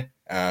yesterday,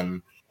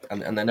 and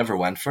they never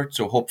went for it.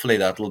 So hopefully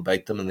that'll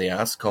bite them in the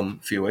ass come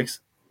a few weeks.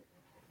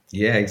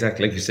 Yeah,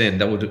 exactly. Like you're saying,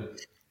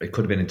 it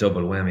could have been a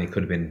double whammy. It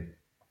could have been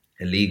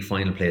a league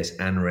final place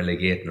and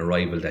relegating a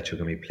rival that you're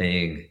going to be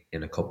playing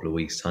in a couple of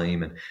weeks'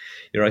 time. And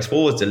I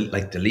suppose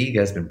the league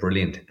has been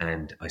brilliant,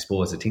 and I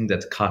suppose the thing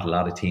that's caught a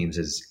lot of teams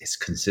is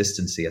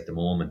consistency at the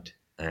moment.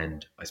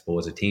 And I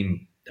suppose a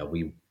team that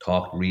we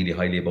talked really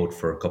highly about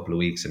for a couple of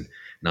weeks and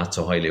not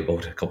so highly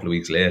about a couple of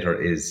weeks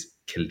later is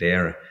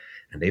Kildare,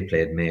 and they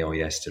played Mayo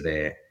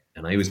yesterday.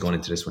 And I was going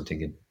into this one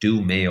thinking,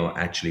 do Mayo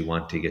actually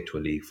want to get to a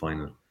league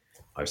final?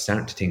 I was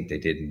starting to think they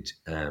didn't.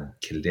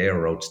 Kildare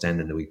were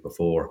outstanding the week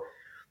before,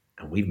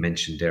 and we've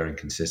mentioned their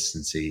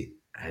inconsistency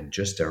and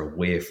just their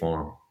away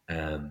form.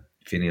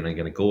 Finian, I'm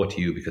going to go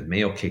to you because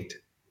Mayo kicked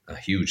a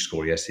huge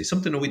score yesterday.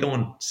 Something that we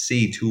don't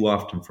see too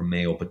often from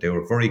Mayo, but they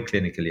were very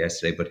clinical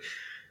yesterday. But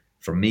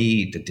for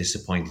me, the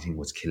disappointing thing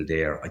was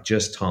Kildare. I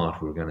just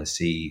thought we were going to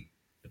see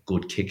a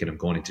good kick at them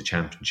going into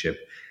championship,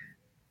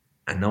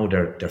 and now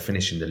they're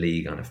finishing the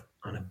league on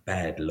a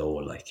bad low.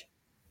 Like,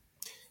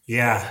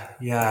 yeah,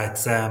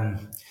 it's well,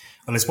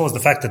 I suppose the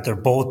fact that they're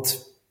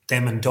both.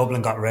 Them and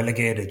Dublin got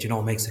relegated,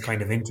 makes it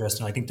kind of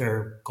interesting. I think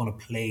they're going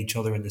to play each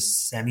other in the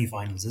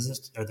semi-finals, is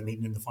it? Are they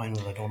meeting in the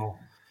final? I don't know.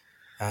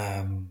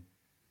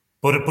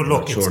 But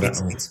look,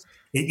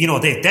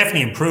 they've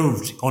definitely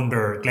improved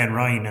under Glenn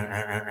Ryan,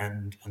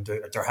 and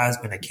there has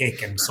been a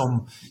kick, and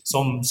some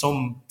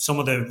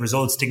of the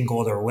results didn't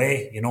go their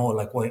way,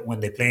 like when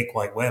they played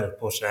quite well,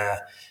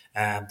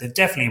 but they've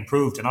definitely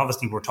improved. And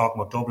obviously we're talking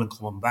about Dublin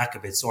coming back a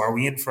bit, so are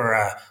we in for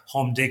a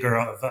humdinger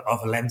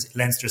of a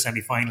Leinster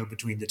semi-final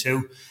between the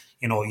two?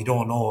 You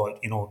don't know.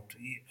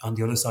 On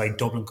the other side,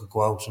 Dublin could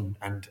go out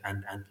and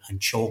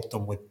choke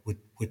them with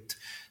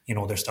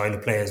their style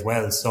of play as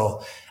well.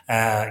 So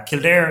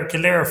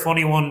Kildare, a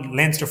funny one.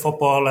 Leinster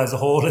football as a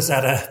whole is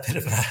at a bit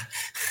of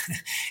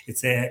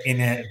in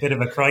a bit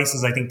of a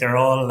crisis. I think they're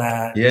all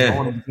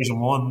in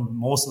Division 1.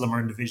 Most of them are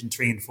in Division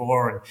 3 and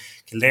 4, and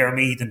Kildare,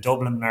 Meath and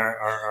Dublin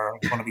are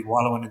going to be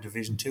wallowing in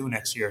Division 2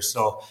 next year.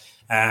 So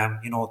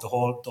the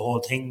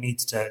whole thing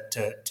needs to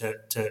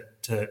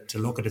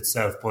look at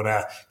itself.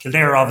 But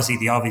Kildare are obviously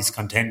the obvious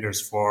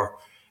contenders for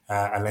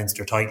a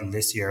Leinster title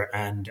this year,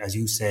 and as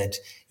you said,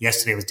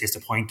 yesterday was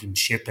disappointing,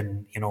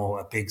 shipping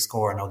a big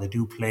score. Now they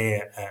do play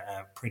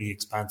a pretty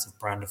expansive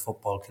brand of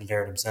football,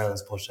 Kildare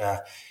themselves, but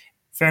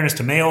fairness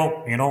to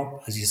Mayo,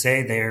 as you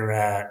say,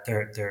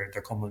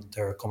 they're coming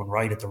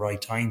right at the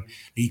right time.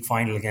 League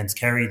final against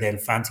Kerry, they'll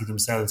fancy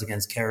themselves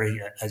against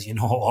Kerry, as you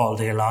know, all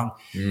day long.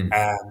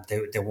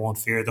 They won't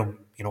fear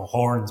them.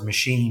 Horan's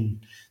machine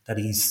that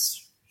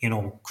he's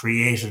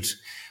created,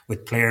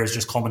 with players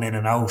just coming in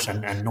and out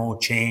and no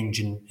change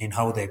in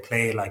how they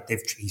play. Like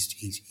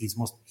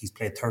he's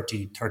played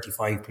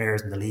 35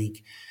 players in the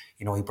league.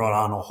 He brought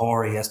on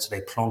O'Hora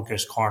yesterday,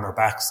 Plunkett,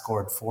 cornerback,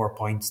 scored 4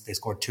 points. They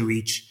scored 2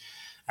 each.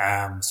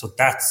 So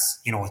that's,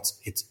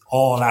 it's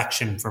all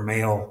action for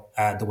Mayo,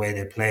 the way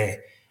they play.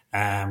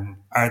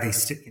 Are they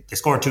they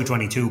scored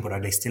 222, but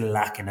are they still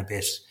lacking a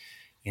bit?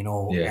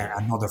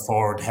 Another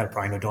forward help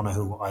Brian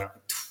O'Donoghue.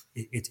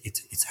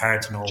 It's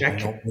hard to know.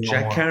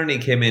 Jack Carney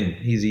came in.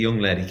 He's a young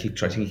lad. I think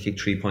he kicked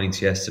 3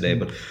 points yesterday.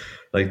 But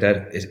like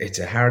that, it's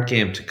a hard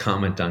game to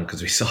comment on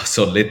because we saw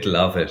so little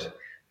of it.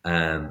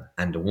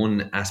 And the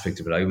one aspect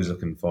of it I was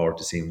looking forward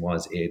to seeing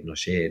was Aidan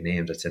O'Shea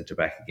named at centre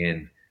back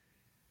again.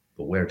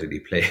 But where did he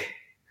play?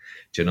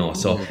 Do you know?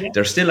 So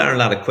there still are a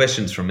lot of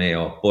questions from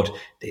Mayo, but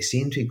they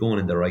seem to be going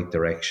in the right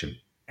direction.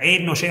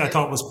 Aidan O'Shea, I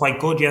thought, was quite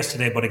good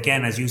yesterday, but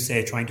again, as you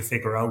say, trying to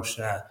figure out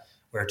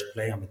where to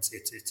play him,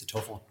 it's a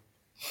tough one.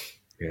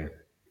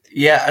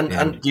 Yeah,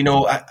 and you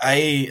know,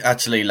 I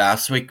actually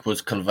last week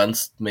was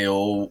convinced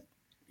Mayo,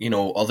 you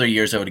know, other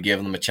years I would have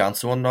given them a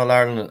chance to win All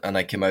Ireland, and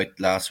I came out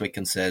last week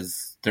and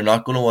says they're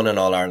not going to win in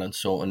All Ireland,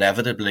 so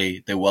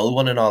inevitably they will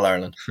win in All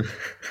Ireland.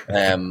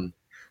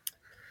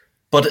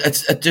 But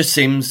it just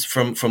seems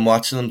from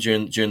watching them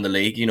during the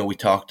league, you know, we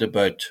talked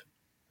about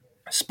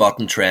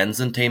spotting trends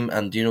in team,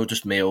 and you know,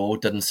 just Mayo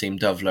didn't seem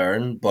to have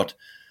learned. But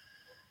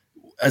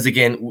as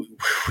again,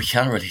 we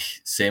can't really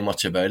say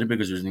much about it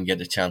because we didn't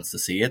get a chance to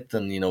see it,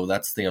 and you know,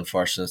 that's the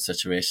unfortunate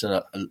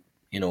situation.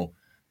 You know,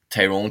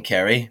 Tyrone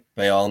Kerry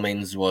by all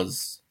means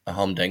was a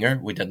humdinger.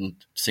 We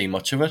didn't see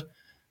much of it,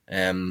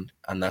 and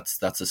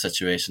that's a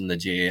situation the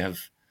GA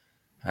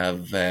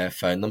have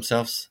found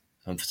themselves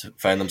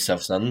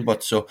in.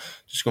 But so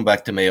just going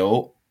back to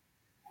Mayo,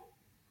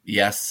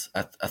 yes,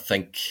 I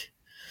think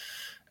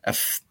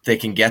if they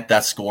can get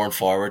that scoring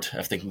forward,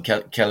 if they can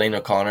Killeen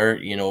O'Connor,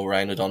 you know,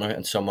 Ryan O'Donoghue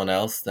and someone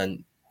else,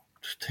 then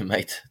they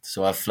might.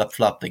 So I've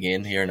flip-flopped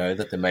again here now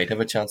that they might have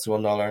a chance to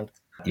win All Ireland.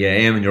 Yeah,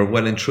 Eamon, you're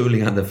well and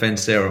truly on the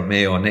fence there of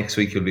Mayo. Next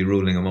week you'll be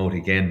ruling them out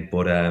again.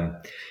 But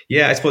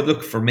yeah, I suppose,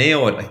 look, for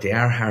Mayo, like, they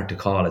are hard to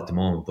call at the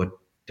moment, but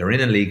they're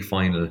in a league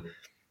final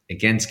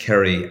against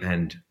Kerry,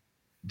 and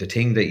the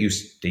thing that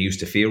they used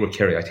to fear with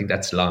Kerry, I think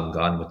that's long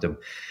gone with them.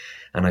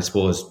 And I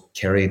suppose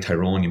Kerry and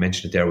Tyrone, you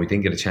mentioned it there, we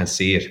didn't get a chance to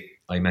see it.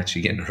 I'm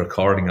actually getting a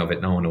recording of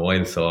it now in a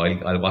while, so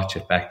I'll watch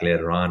it back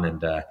later on.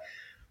 And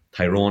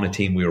Tyrone, a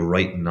team we were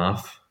writing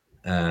off,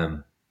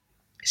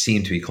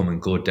 seem to be coming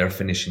good. They're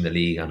finishing the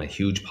league on a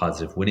huge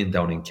positive, winning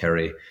down in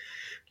Kerry.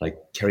 Like,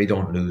 Kerry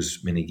don't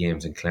lose many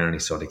games in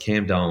Clarny, so they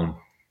came down,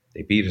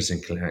 they beat us in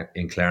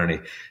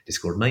Clarny. They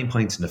scored 9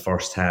 points in the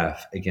first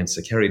half against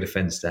a Kerry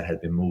defence that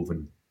had been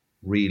moving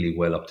really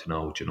well up to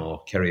now. You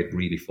know, Kerry had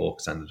really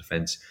focused on the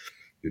defence.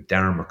 You had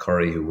Darren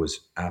McCurry, who was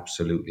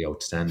absolutely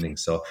outstanding.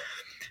 So,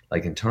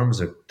 like, in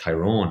terms of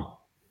Tyrone,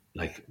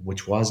 like,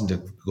 which wasn't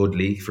a good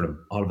league for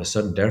them, all of a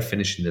sudden they're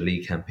finishing the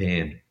league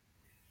campaign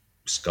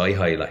sky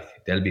high. Like,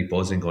 they'll be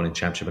buzzing going in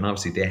championship, and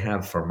obviously they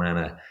have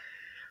Fermanagh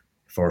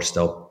first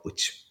up,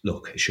 which,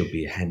 look, it should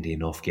be a handy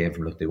enough game for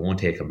them. Look, they won't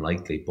take them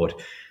lightly, but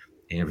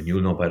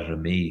you'll know better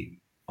than me,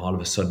 all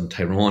of a sudden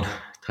Tyrone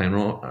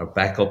are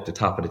back up the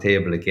top of the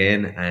table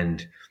again.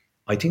 And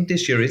I think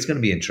this year is going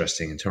to be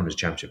interesting in terms of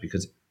championship,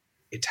 because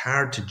it's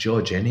hard to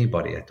judge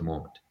anybody at the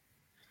moment.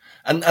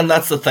 And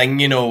that's the thing,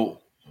 you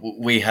know,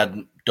 we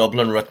had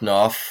Dublin written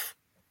off,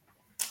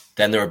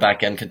 then they were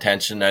back in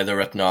contention, now they're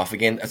written off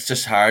again. It's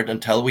just hard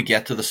until we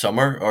get to the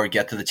summer or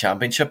get to the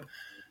championship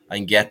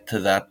and get to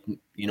that,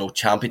 you know,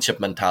 championship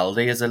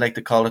mentality, as I like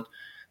to call it.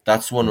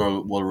 That's when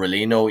we'll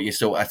really know.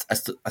 So I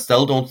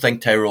still don't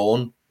think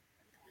Tyrone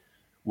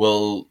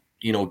will,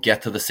 you know,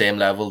 get to the same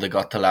level they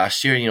got to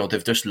last year. You know,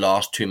 they've just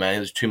lost too many.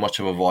 There's too much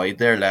of a void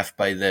there left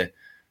by the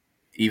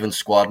even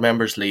squad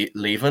members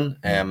leaving.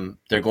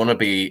 They're going to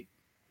be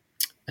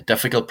a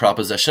difficult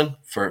proposition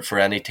for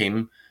any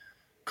team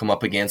come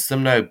up against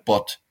them now.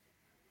 But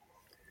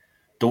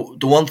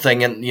the one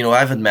thing, and you know,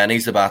 I've had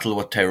many's the battle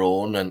with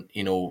Tyrone, and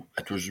you know,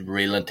 it was a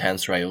real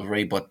intense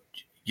rivalry, but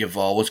you've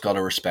always got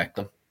to respect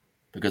them,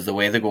 because the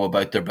way they go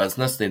about their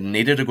business, they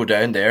needed to go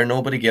down there.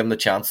 Nobody gave them the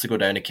chance to go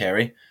down to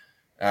Kerry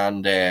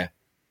and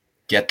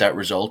get that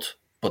result,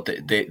 but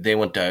they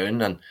went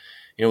down. And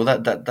you know,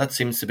 that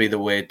seems to be the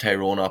way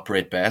Tyrone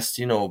operate best,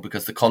 you know,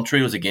 because the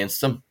country was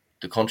against them.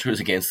 The country was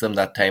against them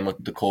that time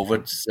with the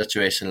COVID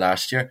situation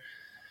last year.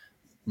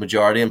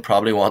 Majority of them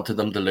probably wanted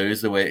them to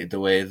lose the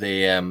way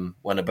they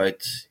went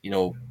about, you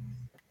know,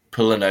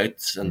 pulling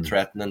out and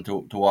threatening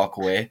to walk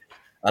away.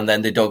 And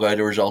then they dug out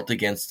a result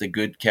against the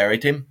good Kerry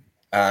team,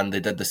 and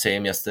they did the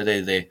same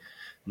yesterday.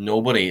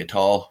 Nobody at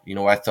all, you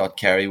know, I thought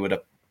Kerry would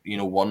have, you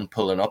know, won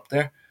pulling up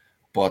there,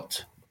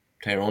 but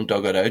Tyrone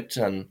dug it out.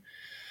 And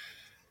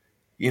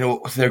you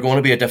know, they're going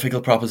to be a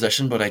difficult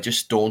proposition, but I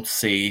just don't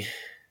see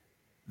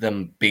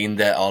them being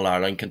the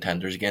All-Ireland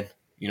contenders again,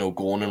 you know,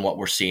 going in what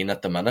we're seeing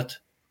at the minute.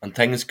 And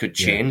things could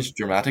change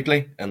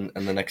dramatically in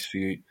the next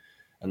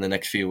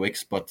few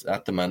weeks, but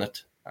at the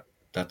minute,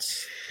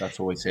 that's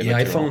what we say. Yeah,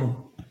 I found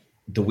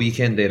the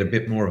weekend they had a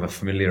bit more of a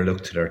familiar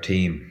look to their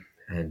team,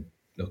 and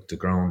look, the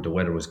ground, the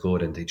weather was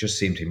good, and they just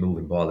seemed to be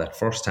moving ball. That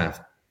first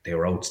half, they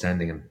were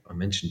outstanding. And I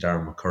mentioned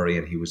Darren McCurry,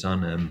 and he was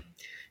on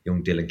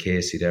young Dylan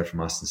Casey there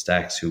from Austin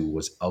Stacks, who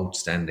was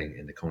outstanding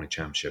in the county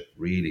championship.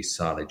 Really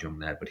solid young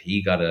lad, but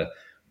he got a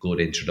good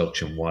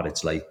introduction what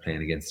it's like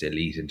playing against the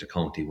elite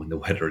inter-county when the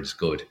weather is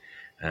good,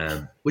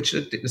 which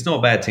is no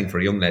bad thing for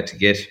a young lad to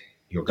get.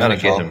 You're going to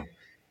get him,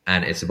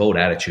 and it's about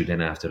attitude then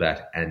after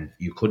that. And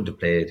he couldn't have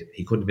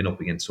been up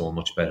against someone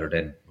much better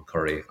than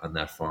McCurry on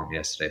that form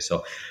yesterday.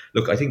 So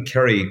look, I think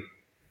Kerry,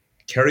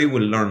 Kerry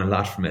will learn a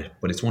lot from it,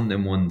 but it's one of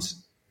them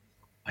ones.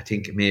 I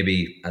think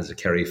maybe as a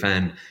Kerry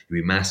fan,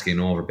 you'll be masking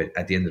over, but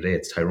at the end of the day,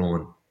 it's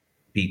Tyrone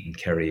beating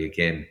Kerry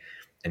again.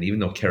 And even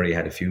though Kerry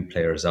had a few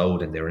players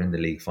out and they were in the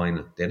league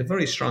final, they had a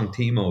very strong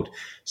team out.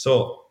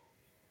 So,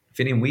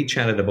 Finian, we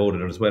chatted about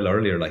it as well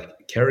earlier.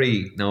 Like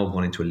Kerry now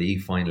going into a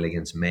league final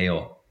against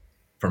Mayo.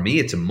 For me,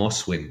 it's a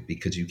must win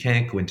because you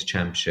can't go into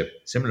championship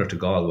similar to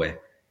Galway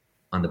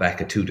on the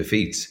back of 2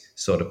 defeats.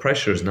 So the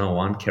pressure is now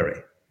on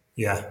Kerry.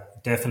 Yeah,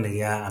 definitely.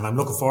 Yeah, and I'm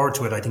looking forward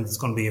to it. I think it's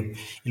going to be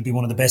it'll be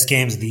one of the best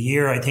games of the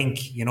year. I think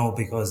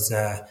because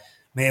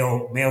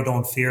Mayo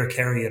don't fear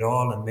Kerry at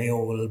all, and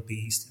Mayo will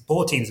be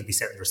both teams will be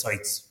setting their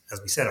sights,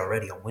 as we said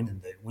already, on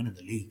winning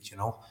the league.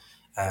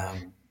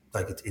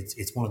 Like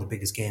it's one of the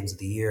biggest games of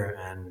the year,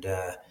 and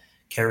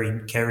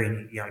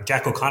Kerry,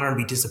 Jack O'Connor will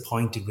be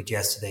disappointed with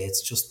yesterday.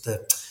 It's just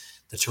the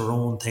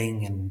Tyrone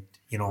thing, and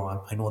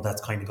I know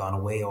that's kind of gone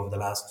away over the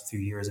last few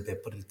years a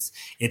bit, but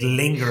it'll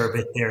linger a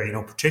bit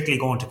there. Particularly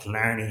going to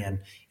Killarney, and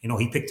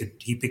he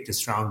picked a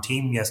strong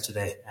team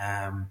yesterday.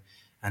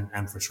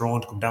 And for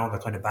Tyrone to come down, their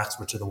kind of backs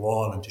were to the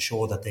wall, and to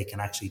show that they can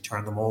actually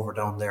turn them over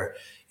down there,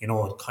 it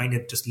kind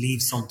of just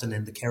leaves something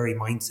in the Kerry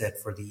mindset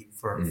for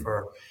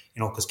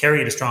because Kerry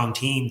had a strong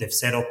team. They've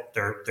set up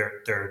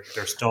their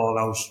stall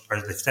out, or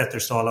they've set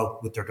their stall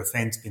out with their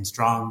defence being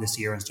strong this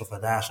year and stuff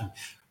like that. And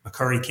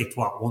McCurry kicked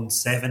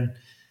 1-7.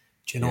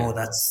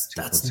 That's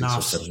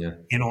not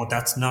 7,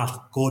 that's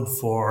not good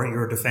for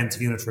your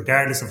defensive unit,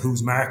 regardless of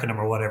who's marking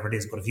them or whatever it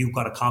is. But if you've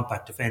got a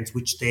compact defence,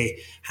 which they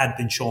had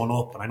been showing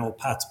up, and I know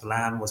Pat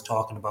Spillane was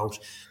talking about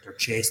they're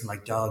chasing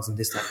like dogs and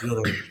this, that, the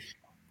other.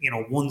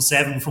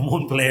 1-7 from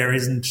one player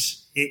isn't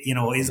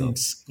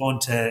going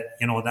to,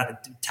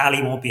 that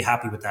Tally won't be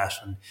happy with that,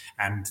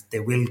 and they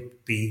will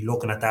be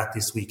looking at that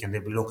this week, and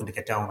they'll be looking to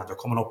get down, and they're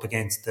coming up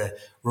against the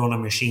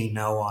running machine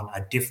now on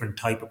a different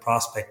type of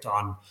prospect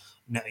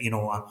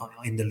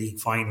in the league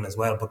final as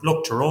well. But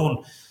look,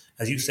 Tyrone,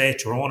 as you say,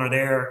 Tyrone are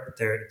there.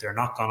 They're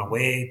not gone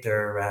away.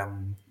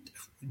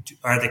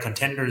 Are they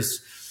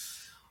contenders?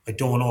 I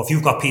don't know. If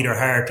you've got Peter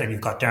Hart and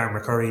you've got Darren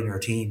McCurry in your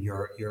team,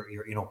 you're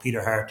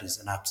Peter Hart is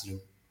an absolute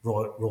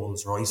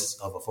Rolls Royce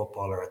of a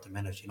footballer at the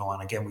minute.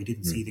 And again, we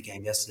didn't see the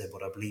game yesterday,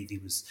 but I believe he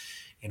was.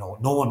 No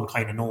one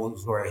kind of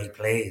knows where he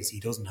plays. He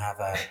doesn't have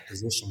a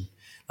position.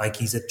 Like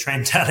he's a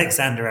Trent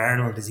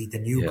Alexander-Arnold. Is he the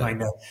new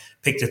kind of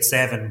picked at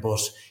 7, but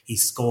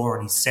he's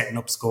scoring, he's setting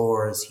up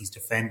scores, he's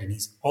defending,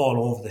 he's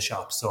all over the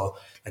shop. So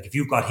like if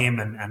you've got him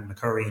and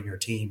McCurry in your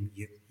team,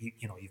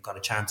 you've got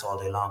a chance all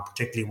day long,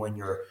 particularly when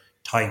you're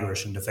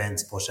tigerish in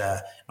defence. But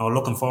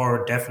looking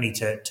forward definitely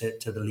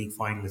to the league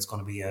final. It's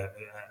going to be a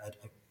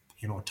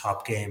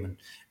top game, and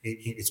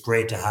it's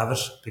great to have it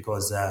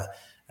because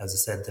as I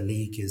said, the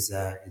league is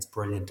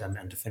brilliant,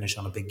 and to finish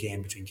on a big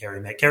game between Kerry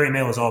and Mayo. Kerry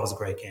Mayo is always a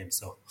great game.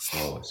 So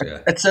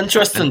it's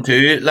interesting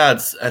too,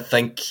 lads. I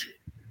think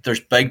there's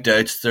big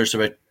doubts. There's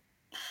about,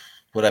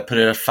 would I put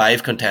it at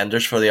 5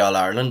 contenders for the All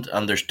Ireland,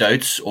 and there's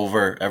doubts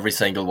over every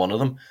single one of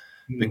them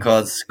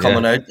because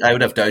coming out, I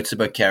would have doubts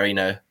about Kerry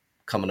now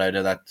coming out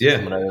of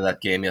that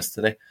game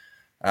yesterday.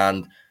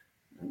 And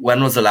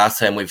when was the last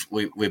time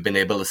we've been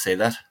able to say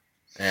that?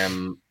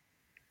 And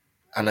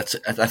I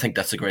think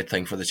that's a great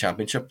thing for the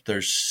championship.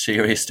 There's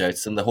serious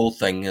doubts, and the whole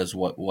thing is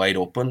wide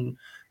open.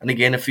 And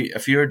again,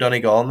 if you're a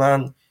Donegal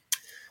man,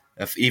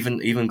 if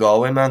even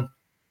Galway man,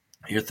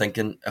 you're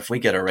thinking if we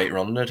get a right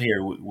run at it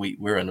here,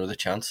 we're in with a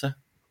chance. But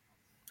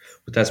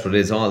that's what it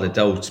is. All the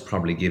doubts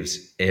probably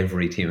gives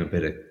every team a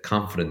bit of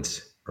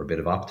confidence or a bit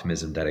of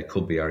optimism that it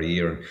could be our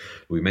year. And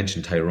we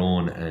mentioned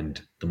Tyrone,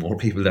 and the more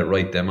people that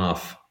write them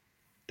off,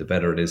 the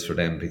better it is for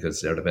them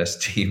because they're the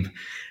best team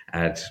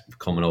at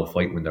coming out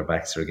fight when their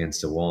backs are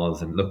against the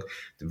walls. And look,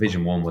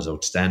 Division 1 was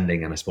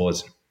outstanding, and I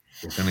suppose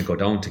we're going to go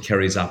down to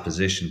Kerry's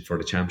opposition for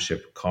the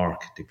championship,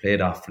 Cork. They played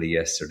awfully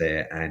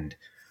yesterday, and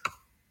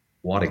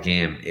what a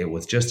game. It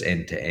was just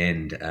end to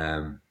end.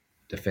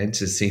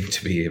 Defences seemed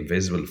to be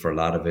invisible for a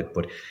lot of it,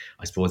 but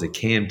I suppose it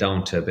came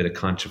down to a bit of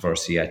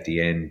controversy at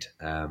the end.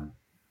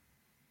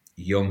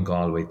 Young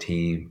Galway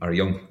team, or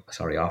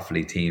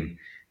Offaly team,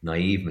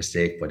 naive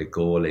mistake by the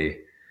goalie.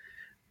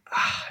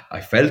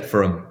 I felt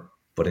for him,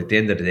 but at the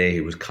end of the day,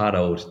 he was caught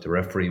out. The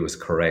referee was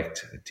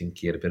correct. I think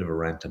he had a bit of a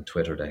rant on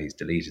Twitter that he's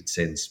deleted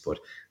since, but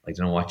I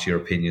don't know what your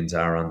opinions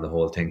are on the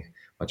whole thing.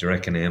 What do you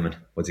reckon, Eamon?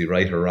 Was he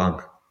right or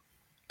wrong?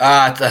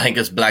 I think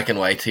it's black and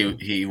white.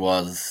 He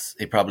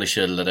probably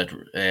should have let it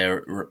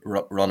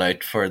run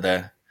out for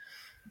I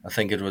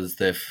think it was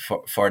the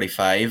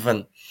 45,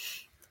 and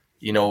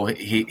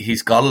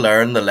he's got to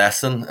learn the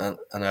lesson,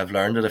 and I've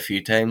learned it a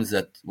few times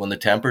that when the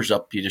temper's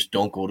up, you just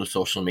don't go to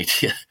social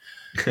media.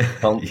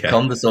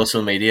 Come to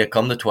social media,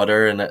 come to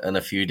Twitter in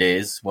a few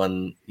days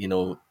when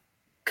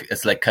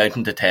it's like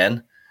counting to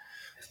 10.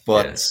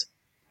 But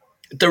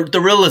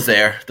the rule is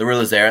there. The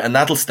rule is there, and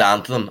that'll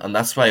stand to them. And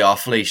that's why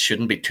Offaly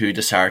shouldn't be too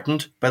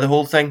disheartened by the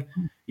whole thing.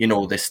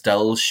 They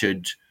still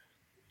should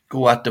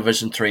go at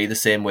Division 3 the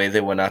same way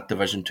they went at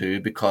Division 2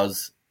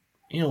 because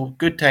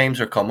good times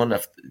are coming.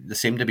 If they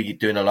seem to be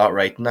doing a lot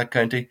right in that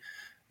county,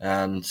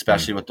 and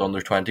especially with the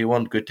under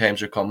 21, good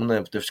times are coming.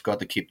 They've just got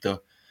to keep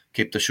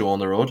the show on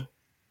the road.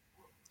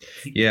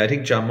 Yeah, I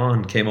think John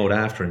Monaghan came out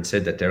after and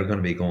said that they're going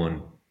to be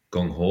going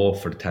gung-ho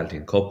for the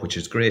Tailteann Cup, which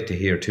is great to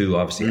hear too,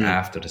 obviously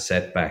after the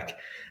setback.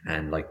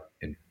 And like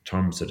in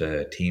terms of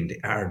the team, they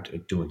are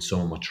doing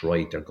so much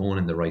right. They're going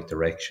in the right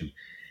direction.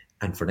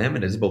 And for them,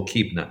 it is about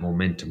keeping that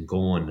momentum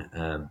going.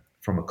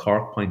 From a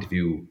Cork point of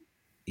view,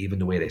 even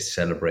the way they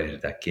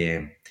celebrated that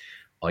game,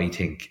 I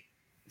think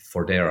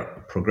for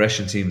their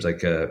progression seems like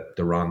the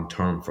wrong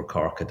term for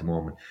Cork at the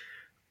moment.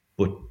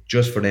 But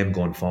just for them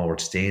going forward,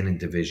 staying in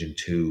Division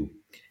 2,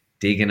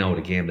 digging out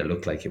a game that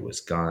looked like it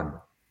was gone,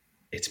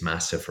 it's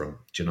massive for them.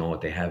 Do you know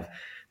what? They have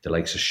the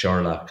likes of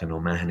Sherlock and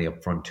O'Mahony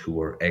up front who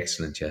were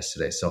excellent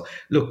yesterday. So,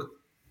 look,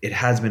 it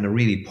has been a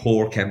really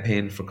poor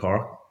campaign for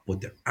Cork,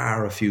 but there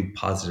are a few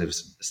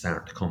positives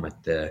starting to come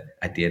at the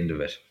end of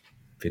it,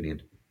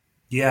 Finian.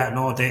 Yeah,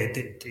 no,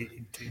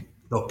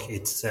 look,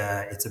 it's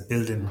a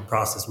building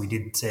process. We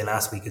did say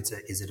last week, is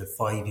it a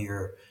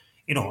 5-year?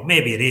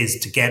 Maybe it is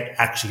to get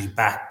actually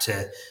back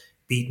to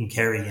beating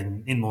Kerry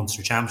in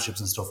Munster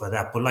Championships and stuff like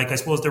that. But I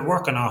suppose they're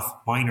working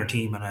off minor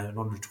team and an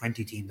under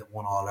 20 team that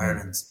won All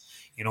Irelands.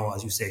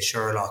 As you say,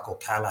 Sherlock,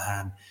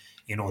 O'Callaghan.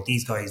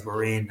 These guys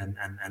were in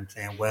and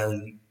playing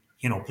well.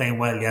 Playing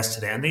well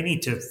yesterday, and they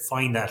need to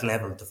find that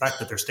level. The fact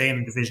that they're staying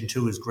in Division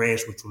 2 is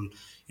great, which will,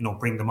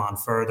 bring them on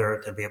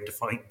further. They'll be able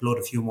to blood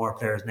a few more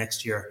players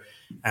next year.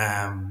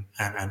 And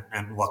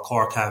what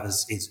Cork have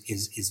is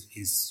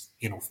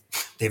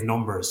they've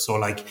numbers.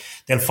 So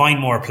they'll find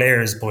more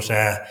players, but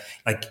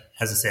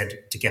as I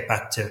said, to get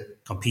back to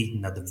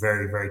competing at the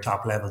very, very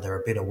top level,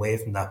 they're a bit away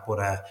from that. But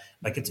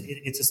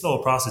it's a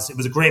slow process. It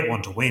was a great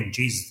one to win.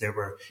 Jesus, it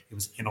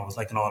was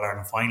like an All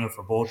Ireland final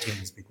for both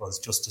teams, because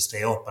just to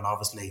stay up and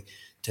obviously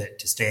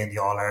to stay in the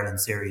All Ireland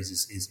series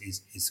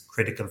is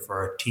critical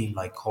for a team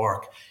like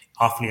Cork.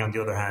 Offaly, on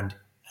the other hand,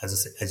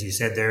 as you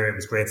said there, it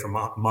was great for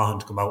Monaghan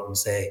to come out and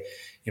say,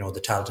 the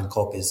Tailteann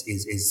Cup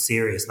is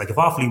serious. If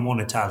Offaly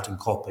won a Tailteann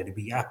Cup, it'd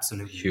be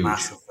absolutely huge,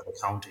 massive for the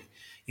county,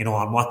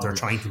 on what they're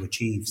trying to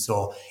achieve.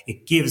 So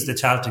it gives the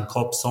Tailteann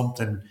Cup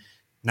something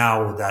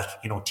now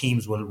that,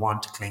 teams will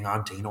want to cling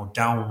on to.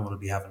 Down will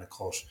be having a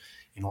cut.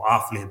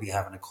 Offaly will be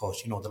having a cut.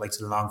 The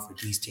likes of Longford,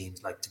 these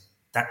teams,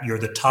 that you're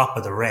the top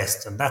of the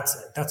rest, and that's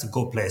a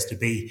good place to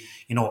be.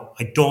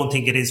 I don't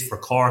think it is for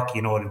Cork.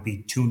 It'd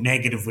be too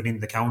negative within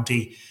the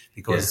county,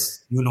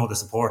 because the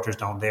supporters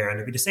down there, and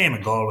it'd be the same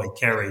in Galway,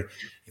 Kerry.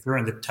 If you're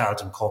in the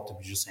Tailteann Cup, they'd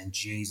be just saying,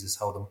 Jesus,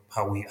 how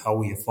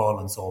we have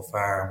fallen so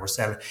far, and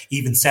we're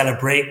even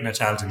celebrating a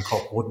Tailteann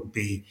Cup wouldn't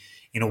be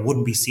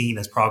seen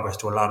as progress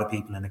to a lot of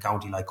people in a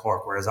county like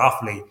Cork. Whereas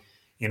Offaly,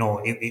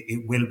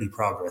 it will be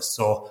progress.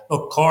 So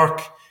look,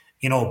 Cork,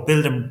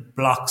 building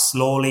blocks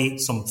slowly,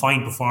 some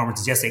fine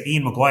performances yesterday.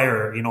 Ian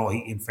Maguire,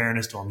 in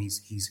fairness to him,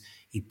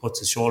 he puts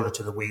his shoulder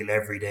to the wheel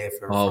every day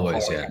for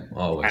always. And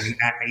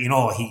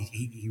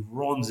he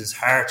runs his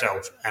heart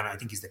out, and I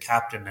think he's the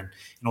captain. And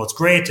it's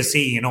great to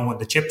see, when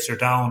the chips are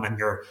down and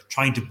you're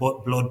trying to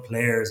blood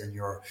players, and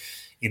you're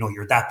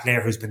that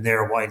player who's been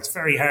there a while. It's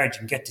very hard. You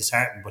can get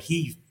disheartened, but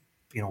he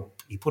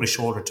put his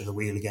shoulder to the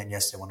wheel again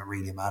yesterday when it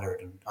really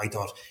mattered. And I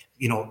thought,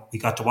 we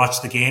got to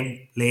watch the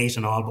game late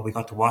and all, but we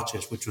got to watch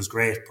it, which was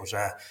great. But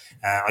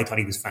I thought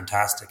he was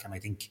fantastic. And I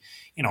think,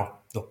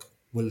 look,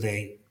 will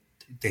they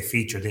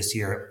feature this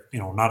year?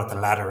 Not at the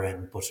latter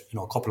end, but,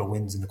 a couple of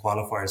wins in the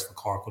qualifiers for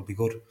Cork will be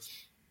good.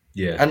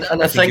 Yeah. And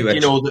I think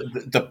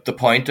the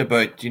point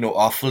about,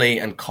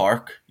 Offaly and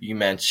Cork, you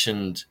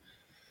mentioned,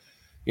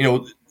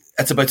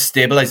 it's about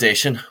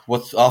stabilisation.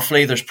 With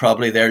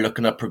Offaly, they're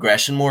looking at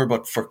progression more,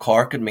 but for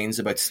Cork, it means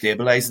about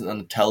stabilising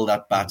until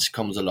that batch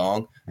comes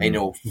along.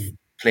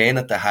 Playing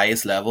at the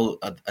highest level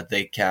that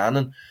they can,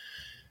 and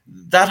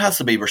that has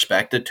to be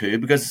respected too,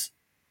 because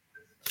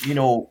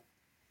you're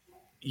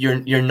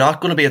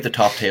not going to be at the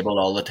top table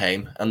all the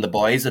time, and the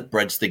boys that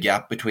bridge the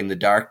gap between the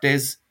dark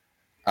days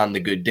and the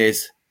good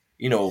days,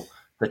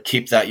 that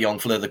keep that young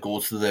fella that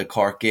goes to the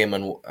Cork game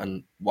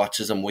and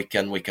watches him week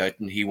in, week out,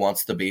 and he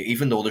wants to be,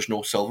 even though there's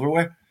no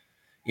silverware,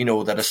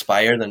 that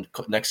aspire the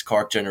next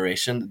Cork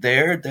generation.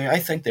 I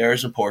think they're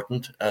as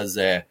important as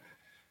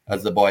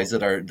the boys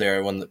that are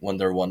there when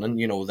they're winning.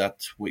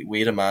 That we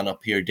had a man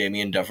up here,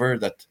 Damien Dever,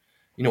 that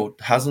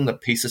hasn't a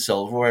piece of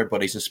silverware,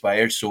 but he's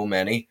inspired so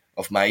many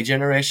of my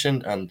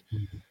generation, and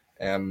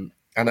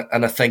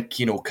I think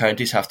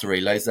counties have to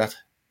realise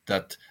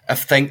that if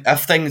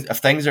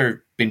things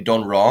are being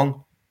done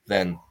wrong,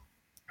 then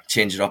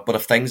change it up. But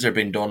if things are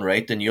being done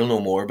right, then you'll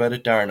know more about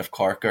it, Darren. If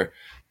Cork are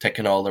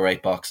ticking all the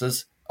right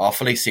boxes,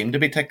 Offaly seem to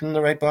be ticking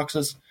the right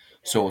boxes,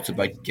 so it's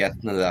about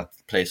getting to that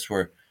place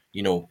where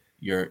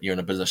you're in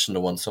a position to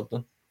win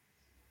something.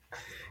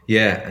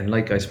 Yeah, and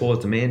I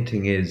suppose the main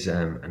thing is,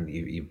 and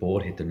you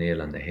both hit the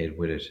nail on the head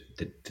with it,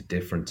 the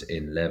difference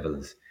in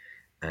levels.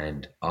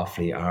 And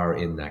Offaly are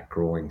in that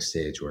growing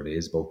stage where it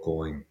is about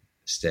going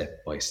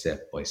step by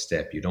step by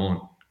step. You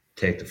don't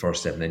take the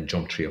first step and then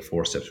jump 3 or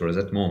 4 steps. Whereas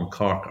at the moment,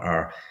 Cork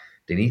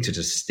they need to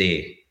just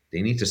stay.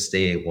 They need to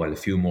stay while a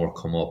few more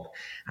come up.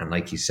 And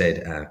like you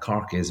said,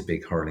 Cork is a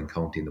big hurling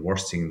county, and the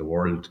worst thing in the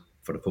world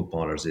for the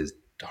footballers is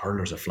the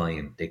hurlers are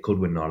flying. They could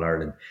win All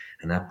Ireland,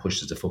 and that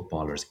pushes the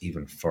footballers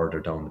even further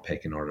down the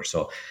pecking order.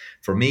 So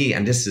for me,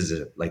 and this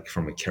is like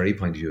from a Kerry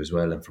point of view as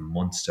well, and from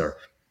Munster,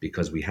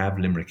 because we have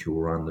Limerick who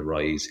are on the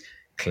rise,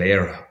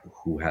 Clare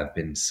who have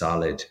been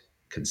solid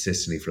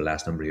consistently for the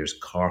last number of years,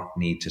 Cork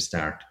need to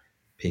start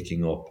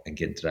picking up and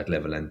getting to that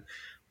level. And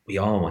we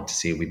all want to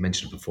see, we've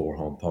mentioned before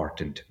how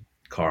important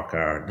Cork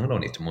are, not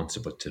only to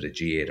Munster but to the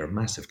GA. They're a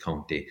massive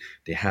county.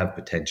 They have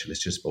potential.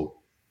 It's just about,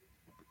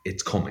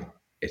 it's coming.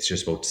 It's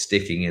just about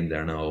sticking in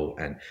there now.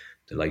 And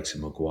the likes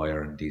of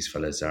Maguire and these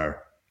fellas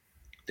are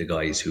the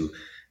guys who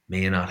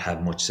may not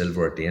have much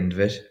silver at the end of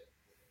it,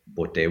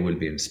 but they will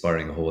be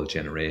inspiring a whole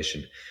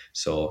generation.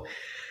 So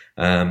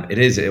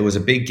it was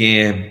a big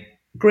game.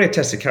 Great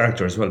test of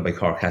character as well by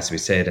Cork, has to be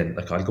said. And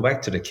like, I'll go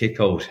back to the kick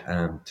out,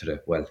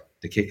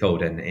 the kick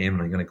out, and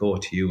Eamon, I'm going to go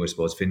to you, I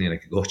suppose, Finney, and I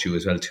could go to you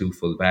as well, two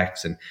full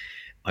backs. And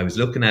I was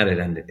looking at it,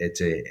 and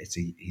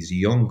he's a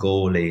young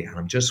goalie, and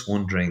I'm just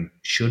wondering,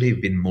 should he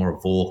have been more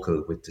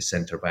vocal with the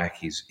centre back?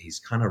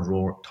 He's kind of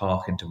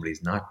talking to him, but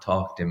he's not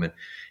talking to him. And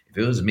if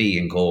it was me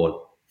in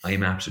goal,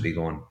 I'm absolutely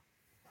going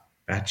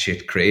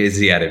batshit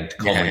crazy at him to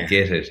come and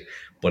get it.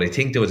 But I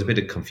think there was a bit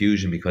of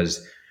confusion,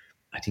 because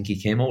I think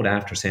he came out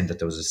after saying that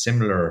there was a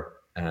similar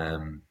a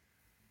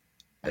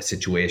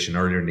situation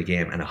earlier in the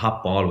game, and a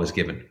hot ball was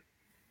given.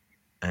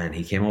 And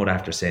he came out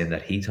after saying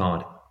that he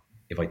thought,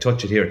 if I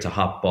touch it here, it's a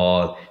hot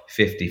ball,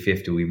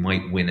 50-50, we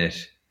might win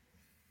it.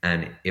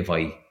 And if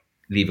I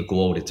leave it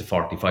go out, it's a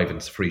 45 and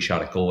it's a free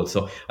shot at goal.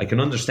 So I can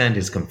understand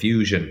his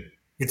confusion.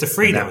 It's a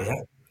free now,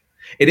 yeah?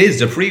 It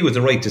is. The free was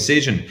the right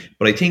decision.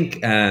 But I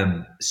think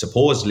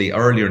supposedly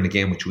earlier in the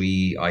game, which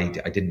I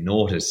didn't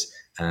notice,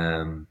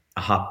 a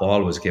hot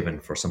ball was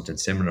given for something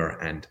similar.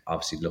 And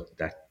obviously, look,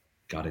 that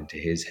got into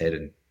his head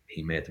and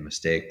he made the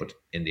mistake. But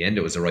in the end,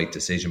 it was the right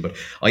decision. But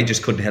I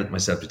just couldn't help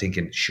myself to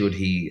thinking, should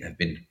he have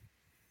been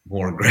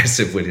more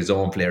aggressive with his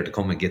own player to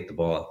come and get the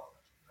ball?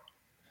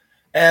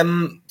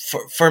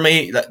 For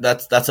me,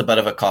 that's a bit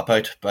of a cop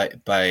out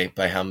by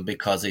him,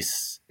 because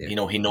he's he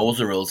knows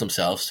the rules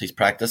himself. He's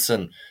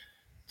practicing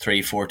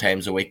 3-4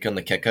 times a week on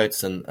the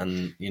kickouts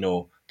and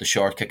the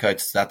short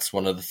kickouts. That's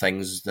one of the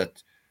things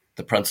that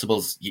the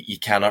principles, you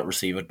cannot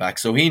receive it back.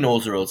 So he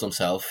knows the rules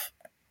himself.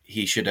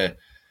 He should have.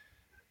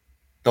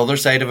 The other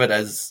side of it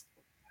is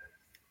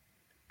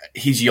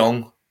he's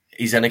young.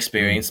 He's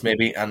inexperienced,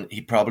 maybe, and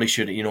he probably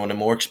should, and a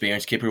more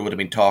experienced keeper would have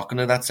been talking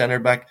to that centre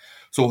back.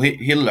 So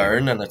he'll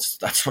learn, and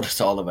that's what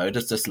it's all about.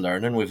 It's just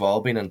learning. We've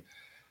all been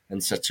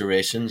in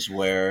situations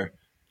where,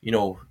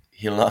 he'll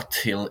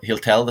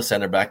tell the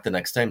centre back the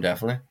next time,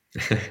 definitely.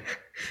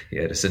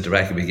 Yeah, the centre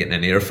back will be getting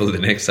an earful the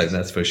next time,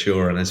 that's for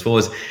sure. And I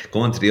suppose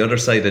going to the other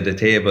side of the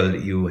table,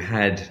 you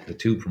had the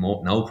two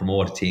now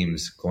promoted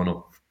teams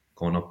going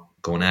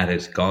at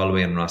it,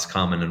 Galway and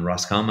Roscommon. And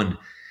Roscommon,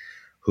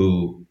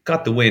 who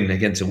got the win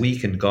against a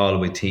weakened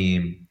Galway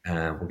team.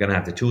 We're going to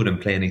have the two of them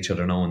playing each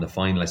other now in the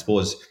final. I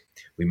suppose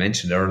we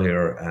mentioned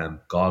earlier,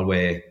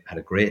 Galway had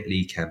a great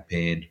league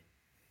campaign,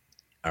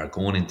 are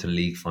going into the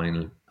league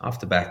final off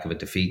the back of a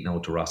defeat now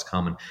to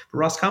Roscommon. But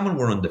Roscommon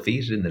were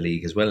undefeated in the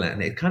league as well,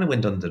 and it kind of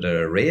went under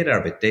the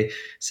radar. But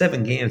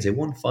 7 games, they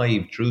won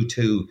 5, drew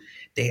 2.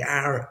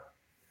 They're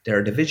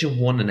a Division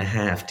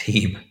 1.5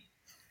 team.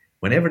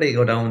 Whenever they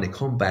go down, they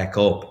come back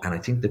up, and I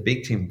think the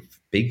big thing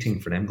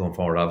for them going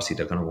forward, obviously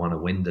they're going to want to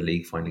win the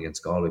league final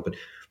against Galway, but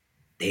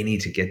they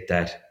need to get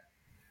that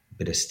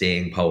bit of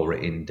staying power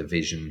in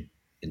Division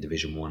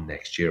 1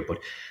 next year. But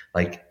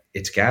like,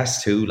 it's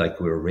gas too. Like,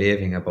 we were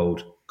raving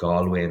about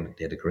Galway, and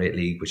they had a great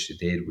league, which they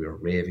did. We were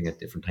raving at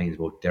different times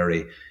about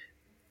Derry.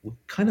 We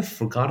kind of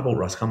forgot about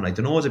Roscommon. I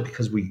don't know, is it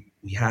because we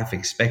half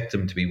expect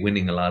them to be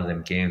winning a lot of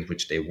them games,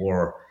 which they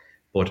were,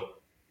 but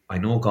I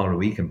know Galway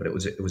weekend, but it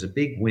was a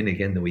big win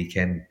again the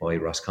weekend by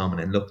Roscommon.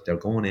 And look, they're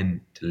going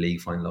into the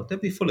league final. They'll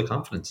be full of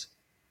confidence.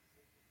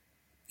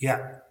 It's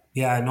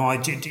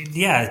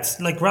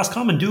like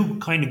Roscommon do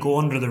kind of go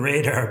under the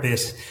radar a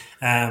bit.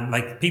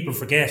 Like, people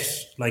forget,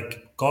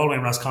 like, Galway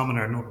and Roscommon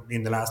are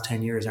in the last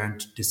 10 years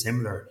aren't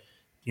dissimilar.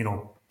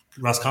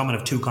 Roscommon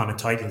have 2 kind of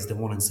titles. They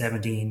won in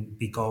 17,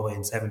 beat Galway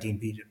in 17,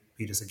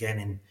 beat us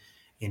again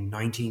in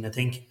 19, I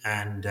think.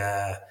 And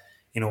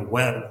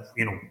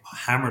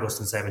hammered us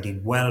in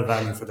 17, well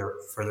valued for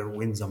their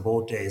wins on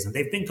both days. And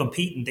they've been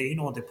competing. They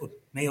put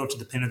Mayo to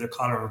the pin of their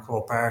collar in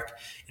Croke Park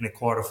in a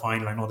quarter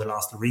final. I know they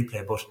lost the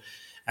replay, but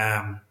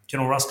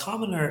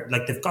Roscommon are,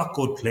 like, they've got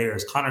good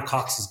players. Conor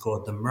Cox is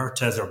good. The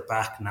Murtas are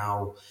back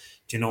now.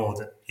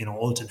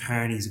 Ulton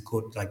Harney's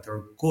good. Like,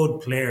 they're good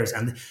players,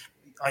 and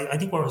I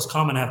think what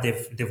Roscommon have,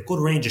 they've good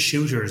range of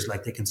shooters.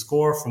 Like, they can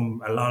score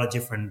from a lot of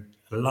different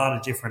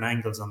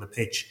angles on the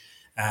pitch.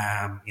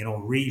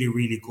 Really,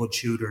 really good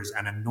shooters,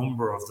 and a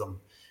number of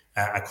them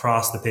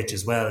across the pitch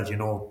as well.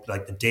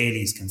 Like, the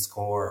Dailies can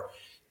score.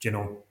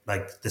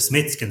 like the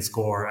Smiths can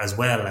score as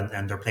well,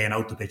 and they're playing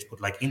out the pitch,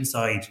 but like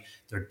inside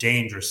they're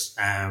dangerous.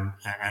 And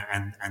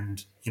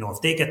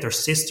if they get their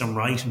system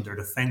right and their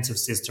defensive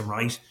system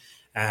right,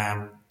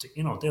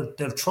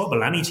 they'll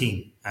trouble any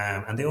team,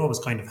 and they always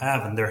kind of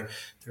have. And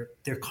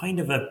they're kind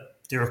of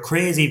they're a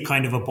crazy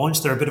kind of a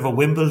bunch. They're a bit of a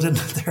Wimbledon.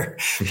 they're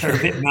a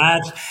bit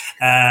mad.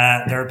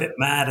 They're a bit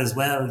mad as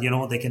well.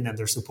 And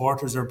their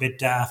supporters are a bit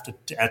daft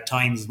at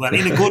times as well,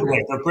 in a good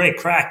way. They're great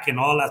crack and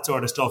all that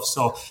sort of stuff.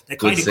 So they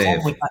kind of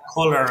come with that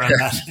colour and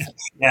that.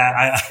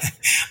 Yeah,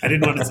 I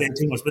didn't want to say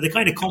too much, but they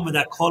kind of come with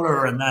that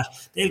colour and that.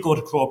 They'll go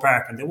to Croke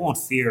Park and they won't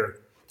fear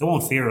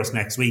us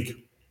next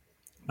week.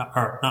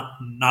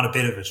 Not a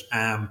bit of it.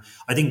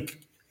 I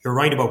think you're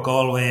right about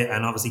Galway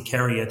and obviously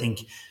Kerry. I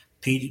think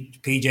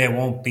PJ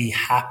won't be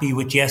happy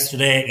with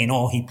yesterday.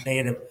 He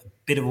played a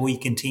bit of a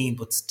weakened team,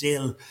 but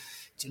still,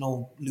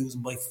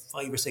 losing by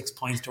 5 or 6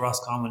 points to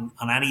Roscommon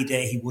on any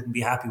day he wouldn't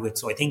be happy with.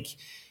 So I think,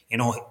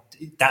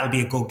 that'll be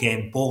a good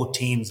game. Both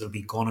teams will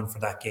be gunning for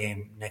that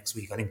game next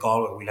week. I think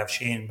Galway, we'll have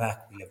Shane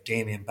back, we'll have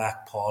Damien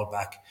back, Paul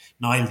back.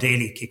 Niall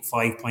Daly kicked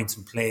 5 points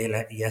in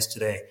play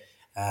yesterday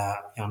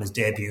on his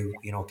debut.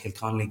 Young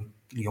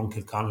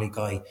Kilconnelly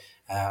guy.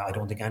 I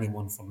don't think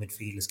anyone from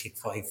midfield has kicked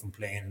 5 from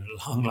playing in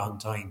a long, long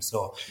time.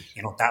 So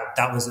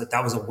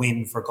that was a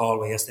win for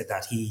Galway yesterday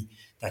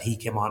that he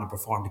came on and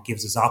performed. It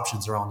gives us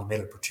options around the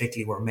middle,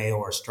 particularly where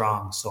Mayo are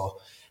strong. So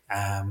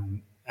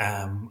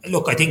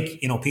look, I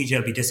think PJ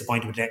will be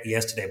disappointed with that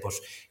yesterday, but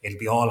it'll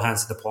be all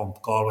hands to the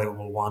pump. Galway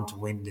will want to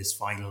win this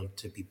final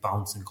to be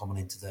bouncing coming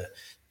into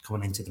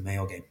the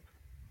Mayo game.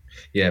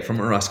 Yeah, from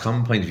a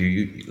Roscommon point of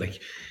view,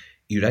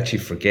 you'd actually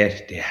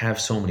forget they have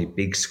so many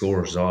big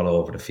scorers all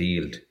over the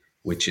field,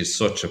 which is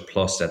such a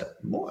plus that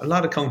a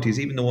lot of counties,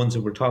 even the ones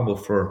that we're talking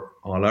about for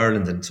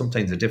All-Ireland, and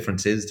sometimes the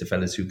difference is the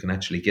fellas who can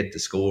actually get the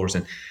scores,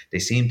 and they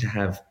seem to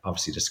have,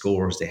 obviously, the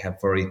scorers. They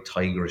have very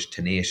tigerish,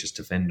 tenacious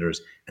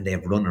defenders, and they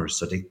have runners,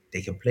 so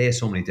they can play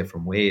so many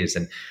different ways.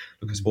 And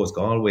look, I suppose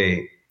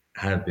Galway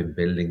have been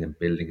building and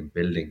building and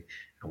building,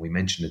 and we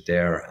mentioned it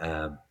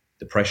there,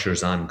 the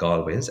pressure's on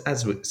Galway,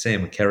 as with,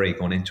 same with Kerry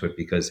going into it,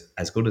 because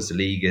as good as the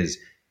league is,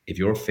 if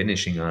you're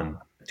finishing on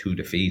 2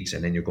 defeats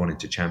and then you're going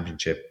into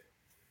championship,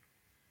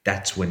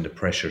 that's when the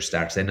pressure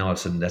starts. Then all of a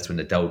sudden, that's when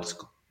the doubts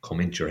come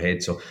into your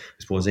head. So I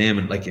suppose,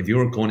 Eamon, if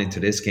you're going into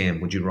this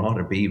game, would you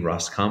rather be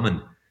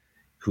Roscommon,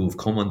 who've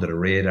come under the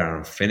radar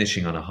and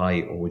finishing on a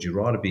high, or would you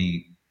rather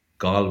be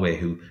Galway,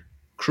 who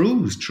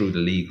cruised through the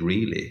league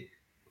really,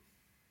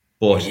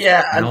 but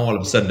now all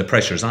of a sudden the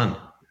pressure's on?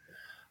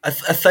 I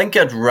think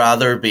I'd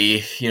rather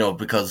be,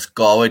 because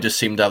Galway just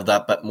seem to have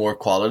that bit more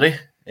quality.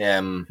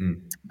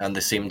 And they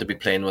seem to be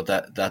playing with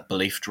that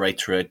belief right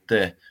throughout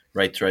the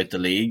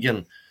league.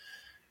 And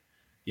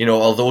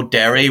although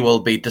Derry will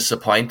be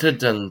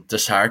disappointed and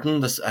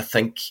disheartened, I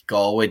think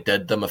Galway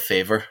did them a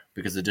favour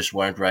because they just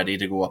weren't ready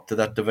to go up to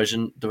that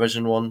Division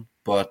 1.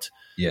 But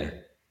yeah,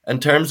 in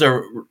terms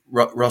of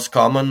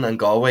Roscommon and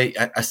Galway,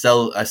 I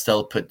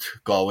still put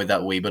Galway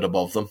that wee bit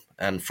above them.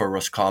 And for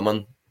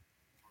Roscommon,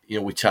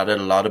 we chatted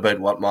a lot about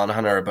what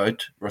Monaghan are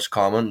about.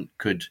 Roscommon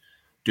could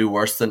do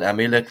worse than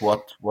emulate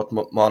what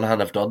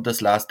Monaghan have done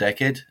this last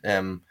decade.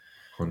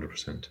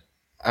 100%.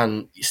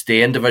 And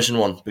stay in Division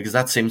 1, because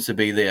that seems to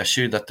be the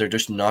issue, that they're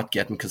just not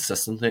getting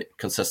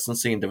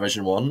consistency in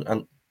Division 1.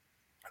 And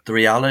the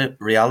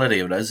reality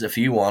of it is, if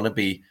you want to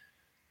be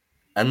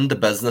in the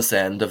business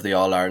end of the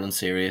All-Ireland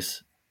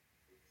series,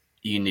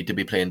 you need to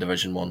be playing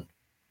Division 1.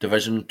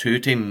 Division 2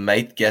 team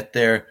might get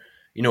there,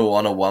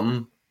 on a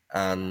whim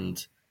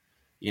and,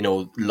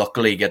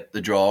 luckily get the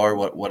draw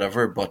or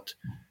whatever, but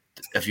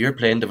if you're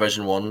playing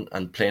Division 1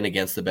 and playing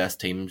against the best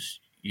teams,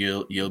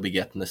 you'll be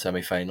getting the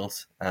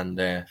semi-finals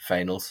and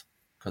finals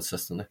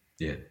consistently.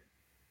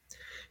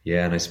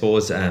 Yeah, and I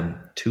suppose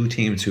 2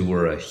 teams who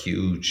were a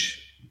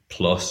huge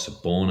plus,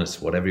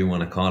 bonus, whatever you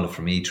want to call it,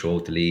 from each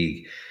throughout the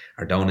league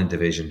are down in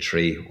Division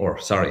 3, or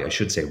sorry, I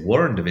should say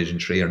were in Division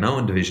 3, are now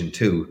in Division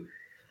 2.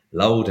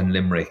 Louth and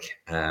Limerick,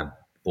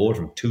 both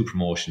from 2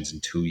 promotions in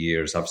 2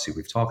 years. Obviously,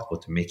 we've talked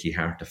about the Mickey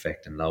Hart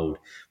effect in Louth,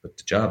 but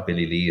the job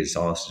Billy Lee is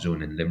also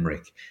doing in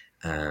Limerick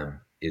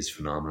is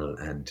phenomenal.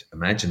 And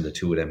imagine the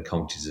 2 of them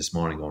counties this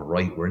morning going,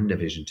 right, we're in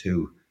Division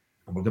 2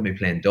 and we're going to be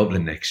playing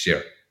Dublin next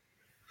year.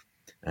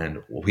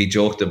 And we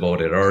joked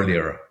about it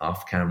earlier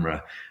off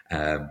camera.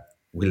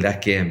 Will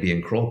that game be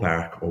in Croke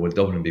Park, or will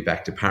Dublin be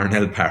back to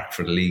Parnell Park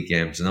for the league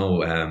games?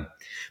 No,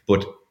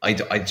 but I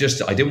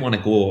didn't want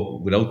to go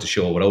without the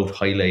show without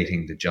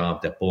highlighting the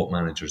job that both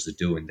managers are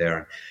doing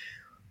there.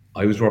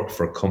 I was working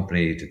for a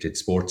company that did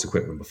sports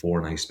equipment before,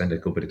 and I spent a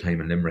good bit of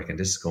time in Limerick, and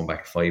this is going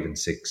back 5 and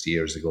 6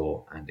 years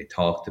ago, and they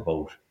talked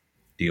about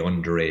the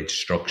underage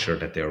structure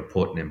that they were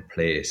putting in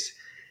place,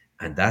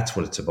 and that's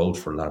what it's about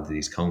for a lot of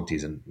these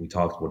counties. And we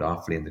talked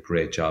about Offaly and the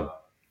great job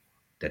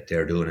that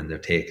they're doing, and they're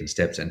taking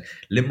steps, and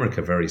Limerick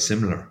are very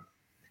similar,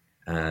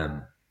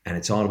 and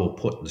it's all about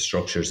putting the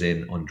structures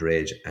in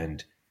underage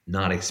and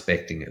not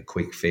expecting a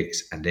quick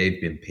fix. And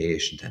they've been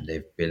patient, and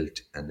they've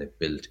built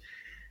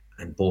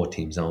and both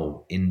teams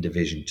now in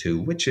Division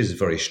 2, which is a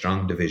very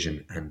strong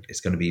division, and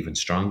it's going to be even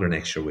stronger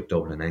next year with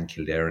Dublin and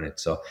Kildare in it.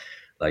 So,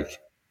 like,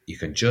 you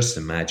can just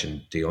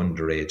imagine the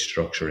underage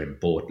structure in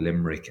both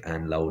Limerick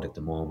and Louth at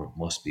the moment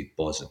must be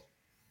buzzing.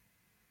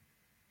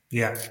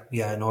 Yeah,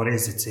 no, it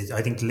is.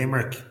 I think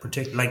Limerick,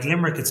 like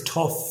Limerick, it's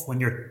tough when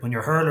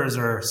your hurlers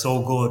are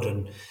so good,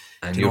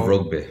 and you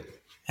rugby,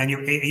 and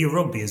you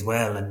rugby as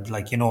well, and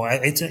like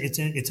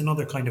it's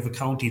another kind of a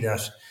county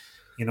that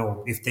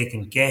if they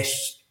can get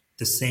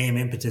the same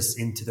impetus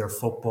into their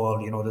football,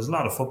 there's a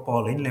lot of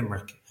football in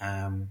Limerick,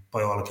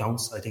 by all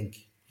accounts. I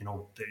think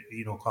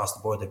across the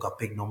board they've got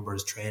big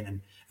numbers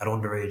training at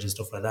underage and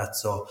stuff like that.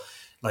 So,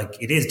 like,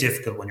 it is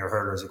difficult when your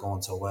hurlers are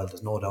going so well.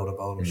 There's no doubt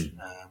about it,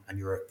 and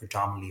you're a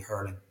predominantly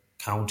hurling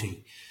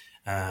county.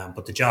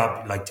 But the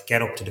job, like, to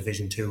get up to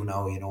Division 2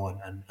 now,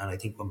 and I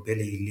think when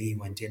Billy Lee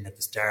went in at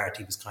the start,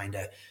 he was kind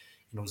of,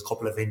 there was a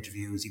couple of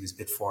interviews, he was a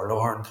bit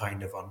forlorn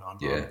kind of on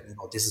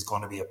this is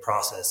going to be a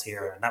process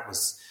here. And that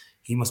was,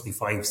 he must be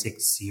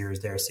 5-6 years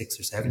there, 6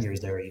 or 7 years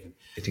there even.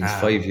 I think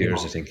it's 5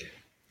 years, I think.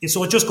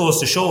 So it just goes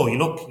to show,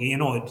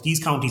 these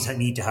counties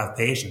need to have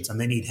patience and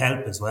they need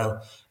help as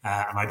well.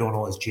 And I don't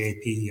know, is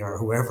JP or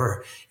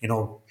whoever,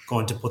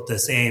 going to put the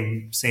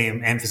same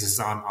emphasis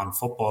on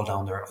football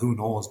down there? Who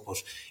knows? But,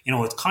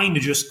 it kind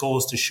of just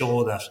goes to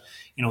show that,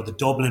 the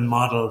Dublin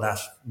model that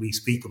we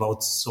speak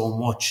about so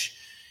much,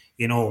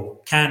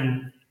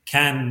 can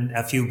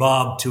a few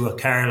bob to a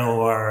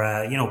Carlo or,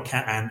 and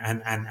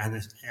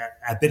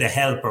a bit of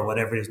help or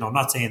whatever it is. Now, I'm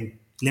not saying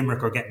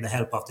Limerick are getting the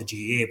help off the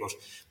GAA, but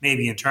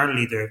maybe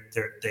internally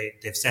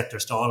they've set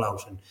their stall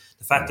out, and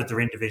the fact that they're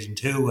in Division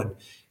 2 and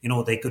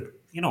they could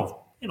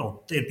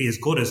they'd be as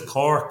good as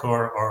Cork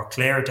or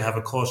Clare to have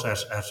a cut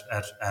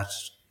at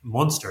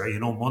Munster.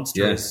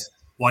 Munster is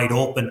wide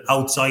open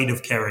outside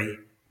of Kerry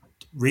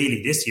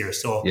really this year.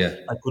 So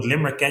could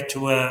Limerick get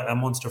to a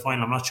Munster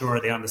final? I'm not sure.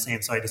 Are they on the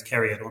same side as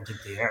Kerry? I don't think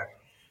they are.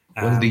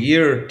 Well, the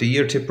year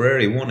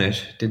Tipperary won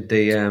it, did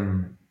they?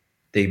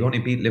 They only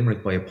beat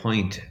Limerick by a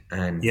point,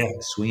 and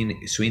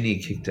Sweeney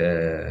kicked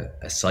a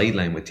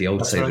sideline with the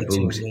outside of the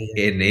boot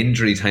in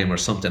injury time or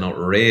something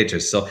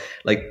outrageous. So,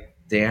 like,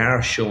 they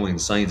are showing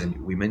signs.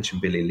 And we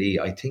mentioned Billy Lee.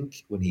 I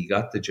think when he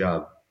got the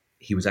job,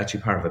 he was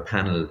actually part of a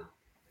panel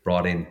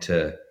brought in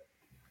to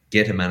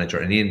get a manager,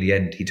 and in the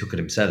end, he took it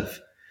himself.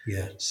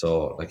 Yeah.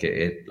 So,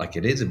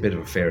 it is a bit of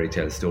a fairy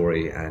tale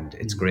story, and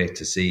it's great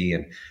to see.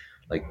 And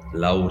like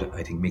Louth,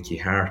 I think Mickey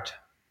Hart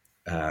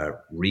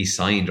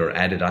re-signed or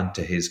added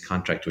onto his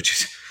contract, which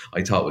is,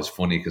 I thought was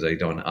funny because I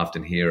don't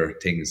often hear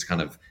things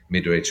kind of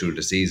midway through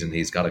the season.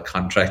 He's got a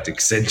contract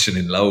extension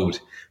in Louth,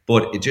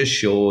 but it just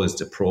shows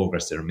the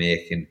progress they're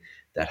making,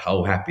 that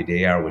how happy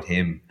they are with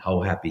him,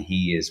 how happy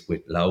he is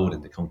with Louth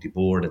and the county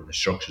board and the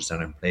structures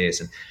that are in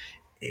place. And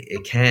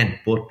it can't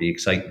but be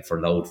exciting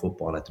for Louth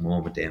football at the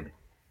moment, Damon.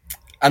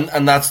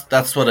 And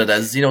that's what it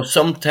is.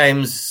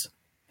 Sometimes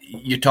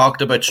you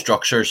talked about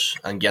structures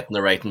and getting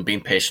the right and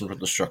being patient with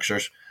the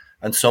structures.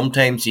 And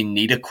sometimes you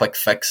need a quick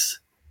fix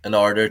in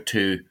order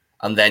to,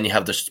 and then you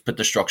have to put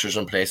the structures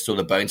in place so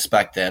they bounce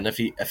back then, if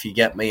you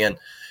get me. And,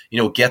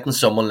 getting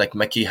someone like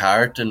Mickey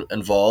Hart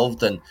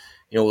involved, and,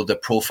 the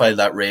profile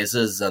that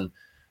raises, and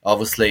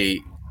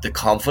obviously the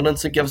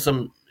confidence it gives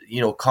them,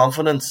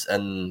 confidence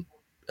in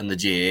the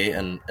GAA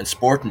and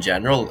sport in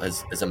general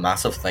is a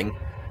massive thing.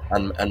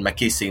 And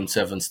Mickey seems to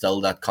have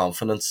instilled that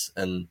confidence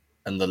in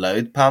the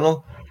Louth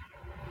panel.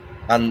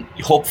 And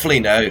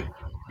hopefully now,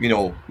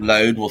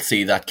 Louth will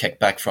see that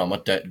kickback from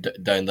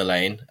it down the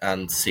line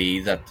and see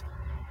that,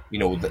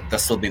 that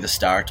this will be the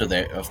start of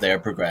their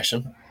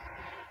progression.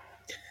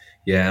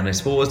 Yeah, and I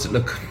suppose,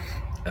 look,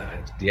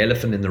 the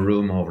elephant in the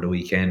room over the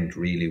weekend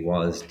really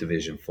was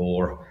Division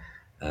 4.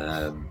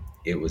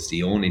 It was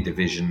the only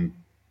division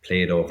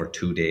played over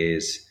 2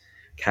 days.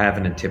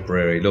 Cavan and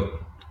Tipperary,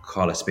 look,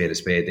 call a spade,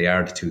 they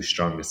are the two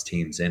strongest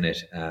teams in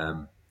it.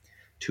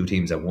 Two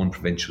teams that won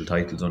provincial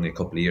titles only a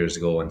couple of years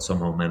ago and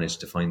somehow managed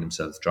to find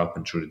themselves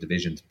dropping through the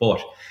divisions.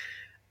 But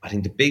I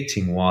think the big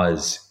thing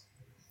was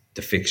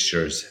the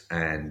fixtures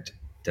and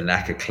the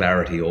lack of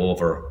clarity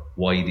over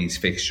why these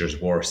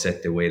fixtures were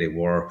set the way they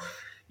were.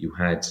 You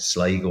had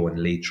Sligo and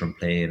Leitrim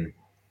playing.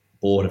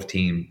 Both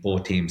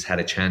teams had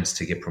a chance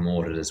to get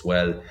promoted as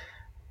well.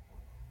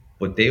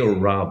 But they were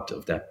robbed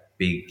of that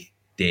big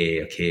day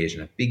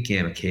occasion, a big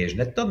game occasion.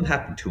 That doesn't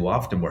happen too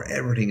often, where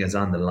everything is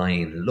on the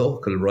line,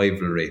 local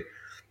rivalry.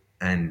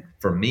 And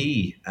for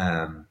me,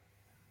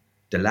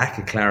 the lack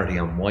of clarity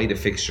on why the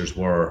fixtures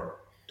were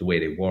the way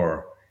they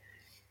were,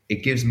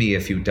 it gives me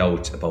a few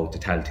doubts about the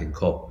Tailteann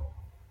Cup.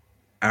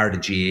 Are the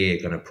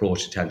GAA going to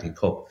approach the Tailteann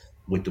Cup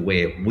with the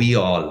way we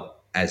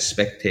all, as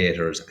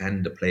spectators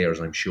and the players,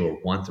 I'm sure,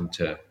 want them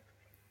to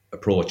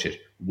approach it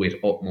with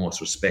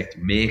utmost respect,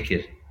 make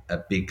it a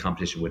big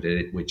competition with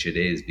it, which it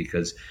is,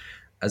 because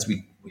as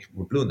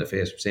we're blue in the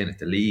face for saying it,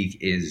 the league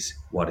is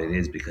what it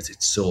is because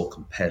it's so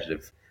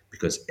competitive,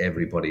 because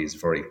everybody is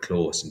very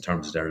close in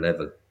terms of their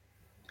level.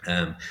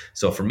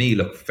 So for me,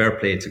 look, fair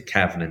play to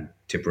Cavan and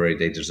Tipperary.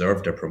 They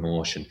deserve their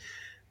promotion.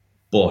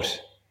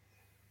 But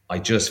I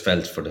just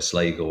felt for the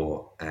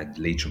Sligo and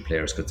Leitrim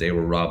players because they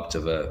were robbed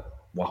of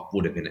what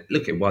would have been.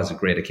 Look, it was a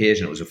great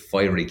occasion. It was a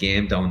fiery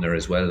game down there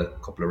as well. A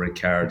couple of red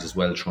cards as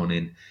well thrown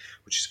in,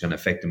 which is going to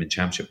affect them in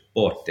Championship.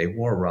 But they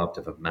were robbed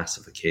of a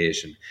massive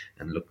occasion.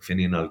 And look,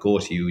 Finian, I'll go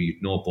to you. You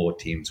know both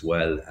teams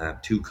well.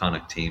 Two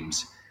Connacht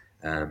teams.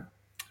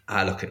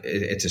 Look,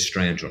 it's a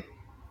strange one.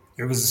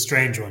 It was a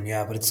strange one,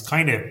 yeah, but it's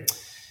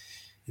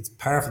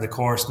par for the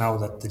course now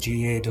that the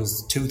GA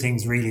does two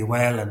things really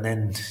well, and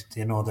then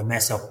they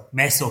mess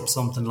up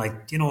something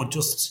like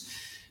just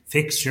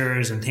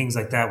fixtures and things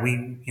like that.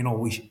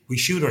 We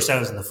shoot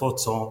ourselves in the foot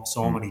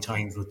so many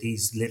times with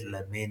these little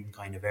admin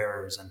kind of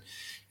errors, and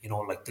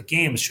like the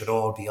games should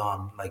all be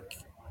on. Like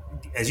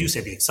as you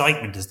said, the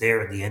excitement is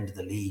there at the end of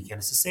the league, and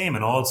it's the same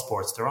in all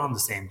sports. They're on the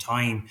same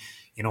time.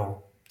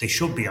 They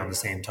should be on the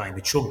same time.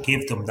 It should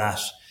give them that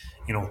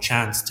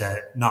chance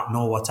to not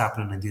know what's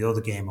happening in the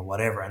other game or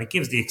whatever, and it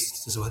gives the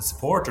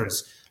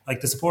supporters,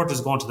 like the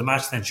supporters going to the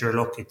match, then sure,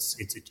 look, it's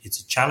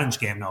a challenge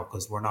game now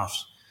because we're not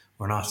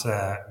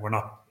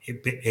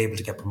able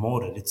to get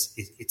promoted.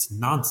 It's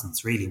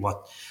nonsense, really.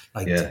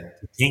 To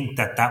think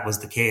that was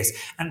the case,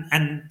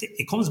 and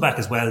it comes back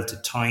as well to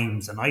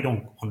times, and I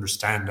don't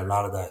understand a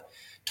lot of the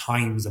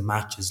times of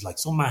matches. Like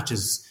some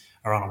matches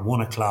are on at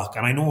 1 o'clock,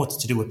 and I know it's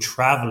to do with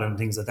travel and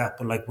things like that,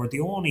 but like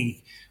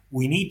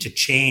we need to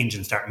change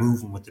and start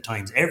moving with the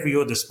times. Every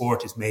other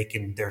sport is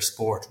making their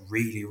sport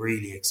really,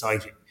 really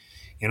exciting,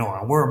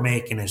 and we're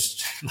making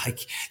it like,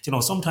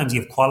 sometimes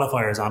you have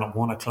qualifiers on at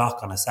 1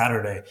 o'clock on a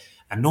Saturday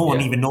and no one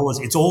even knows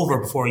it's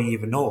over before you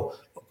even know.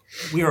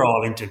 We're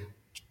all into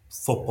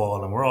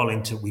football and we're all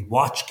into, we'd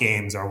watch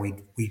games or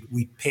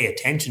we'd pay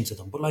attention to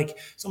them. But like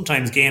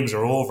sometimes games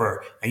are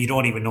over and you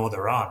don't even know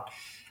they're on.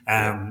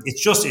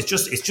 It's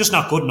just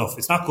not good enough.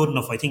 It's not good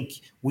enough. I think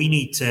we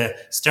need to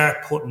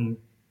start putting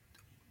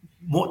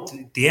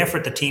the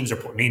effort that teams are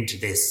putting into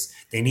this.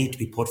 They need to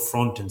be put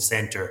front and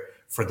centre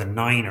for the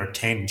 9 or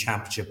 10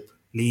 championship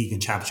league and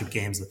championship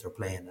games that they're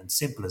playing, and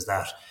simple as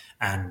that.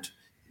 And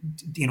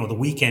the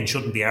weekend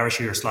shouldn't be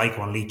Irish or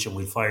Sligo and Leitrim,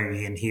 we'll fire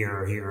you in here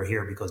or here or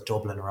here because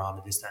Dublin are on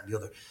and this, that and the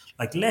other.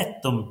 Like,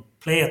 let them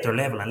play at their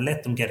level and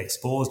let them get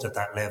exposed at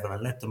that level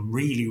and let them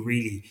really,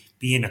 really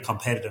be in a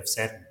competitive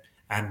setting.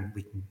 And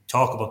we can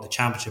talk about the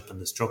championship and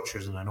the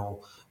structures, and I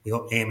know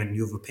Eamon,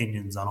 you have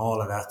opinions on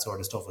all of that sort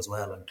of stuff as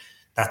well, and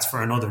that's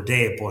for another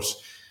day. But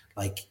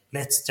like,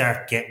 let's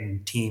start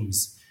getting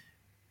teams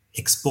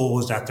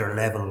exposed at their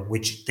level,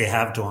 which they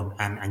have done,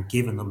 and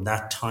giving them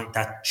that time,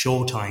 that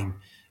show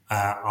time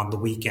on the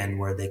weekend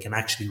where they can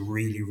actually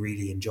really,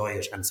 really enjoy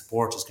it, and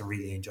supporters can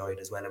really enjoy it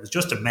as well. It was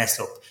just a mess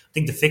up. I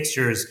think the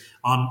fixtures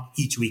on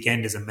each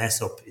weekend is a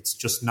mess up. It's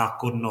just not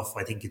good enough.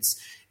 I think it's,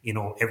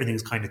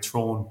 everything's kind of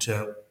thrown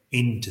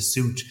in to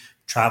suit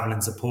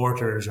travelling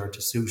supporters or to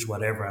suit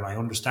whatever, and I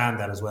understand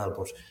that as well.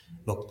 But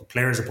look, the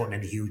players are putting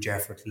in a huge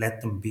effort.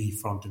 Let them be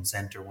front and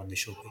centre when they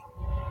should be.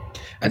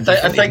 I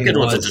think it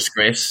was a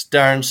disgrace,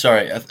 Darren.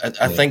 Sorry,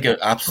 I think an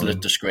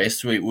absolute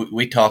disgrace.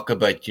 We talk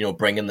about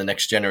bringing the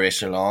next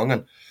generation along,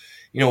 and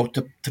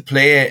to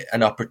play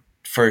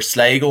for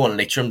Sligo and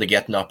Leitrim to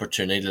get an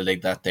opportunity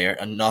like that there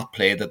and not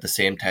play it at the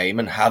same time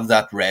and have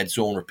that red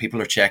zone where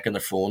people are checking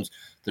their phones.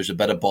 There's a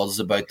bit of buzz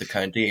about the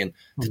county, and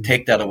to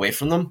take that away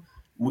from them.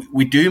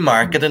 We do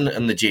marketing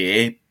in the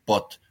GA,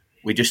 but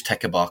we just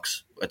tick a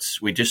box.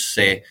 We just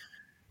say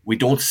we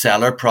don't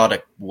sell our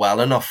product well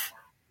enough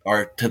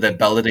or to the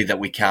ability that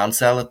we can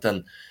sell it.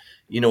 And,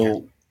 you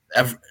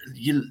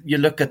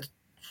look at,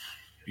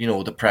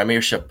 the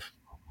Premiership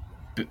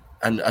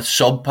and a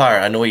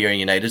subpar, I know you're a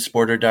United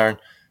supporter, Darren,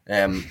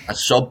 a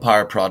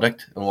subpar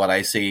product and what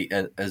I see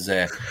is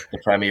the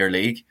Premier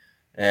League.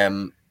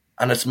 And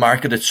it's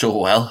marketed so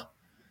well.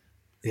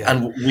 Yeah.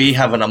 And we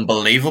have an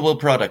unbelievable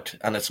product,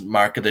 and it's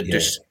marketed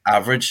just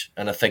average.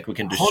 And I think we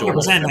can do 100%. So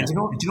much. And do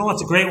you know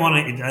what's a great one,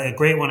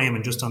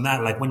 Eamon, just on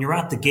that? Like when you're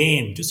at the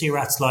game, just say you're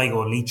at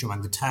Sligo and Leitrim,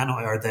 and the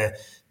tannoy or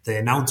the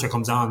announcer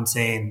comes on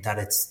saying that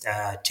it's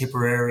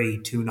Tipperary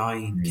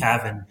 2-9,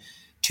 Cavan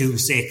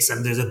 2-6,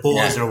 and there's a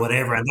buzz or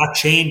whatever, and that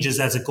changes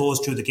as it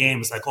goes through the game.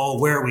 It's like, oh,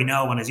 where are we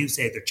now? And as you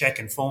say, they're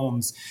checking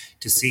phones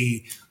to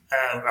see.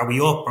 Are we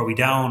up, are we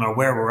down, or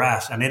where we're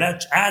at? And it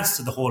adds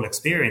to the whole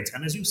experience.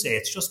 And as you say,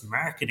 it's just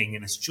marketing,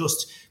 and it's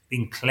just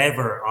being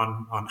clever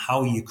on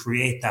how you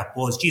create that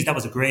buzz. Geez, that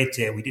was a great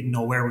day. We didn't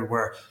know where we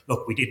were.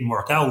 Look, we didn't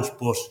work out,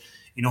 but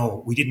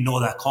we didn't know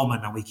that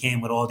coming, and we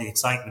came with all the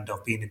excitement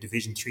of being a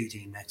Division 3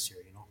 team next year.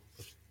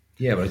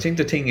 Yeah, but I think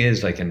the thing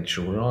is, like, and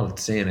sure, we're all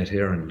saying it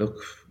here, and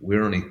look,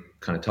 we're only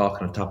kind of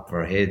talking on top of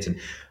our heads. And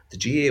the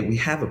GA, we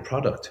have a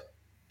product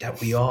that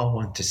we all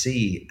want to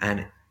see,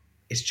 and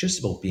it's just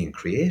about being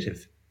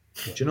creative.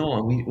 Yeah. Do you know,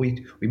 and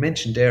we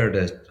mentioned there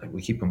that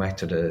we keep going back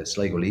to the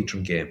Sligo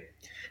Leitrim game,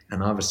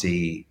 and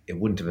obviously it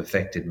wouldn't have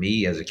affected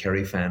me as a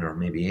Kerry fan or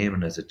maybe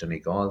Eamon as a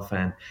Donegal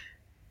fan,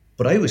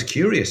 but I was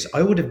curious.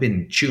 I would have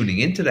been tuning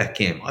into that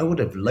game. I would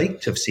have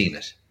liked to have seen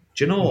it.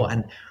 Do you know,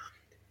 and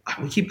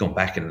we keep going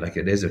back, and like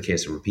it is a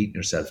case of repeating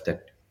yourself,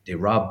 that they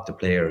robbed the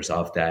players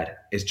of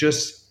that. It's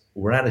just,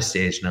 we're at a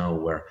stage now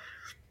where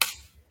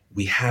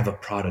we have a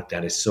product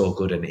that is so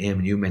good. And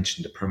Eamon, you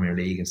mentioned the Premier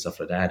League and stuff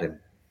like that, and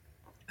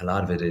a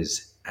lot of it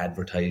is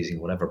advertising,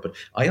 whatever. But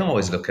I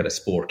always look at a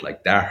sport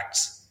like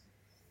darts.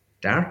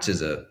 Darts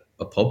is a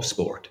pub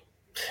sport,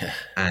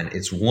 and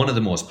it's one of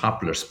the most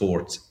popular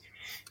sports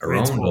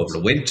around over the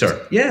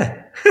winter.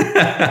 Yeah.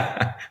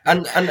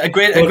 and a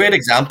great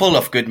example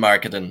of good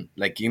marketing,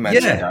 like you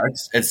mentioned,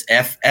 darts, is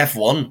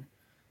F1.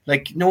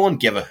 Like, no one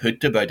gave a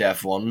hoot about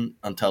F1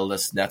 until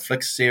this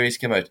Netflix series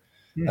came out.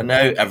 Yeah. And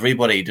now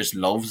everybody just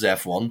loves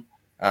F1.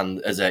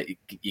 And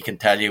you can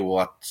tell you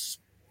what,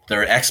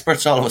 they're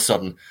experts all of a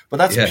sudden. But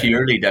that's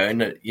purely down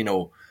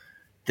to,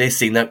 they've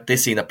seen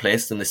a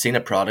place and they've seen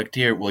a product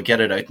here. We'll get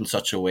it out in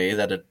such a way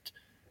that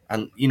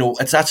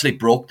it's actually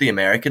broke the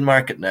American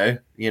market now.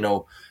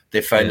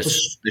 They found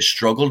they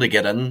struggle to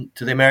get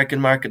into the American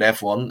market,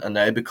 F1. And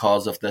now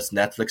because of this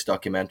Netflix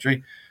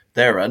documentary,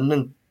 they're in.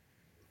 And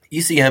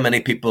you see how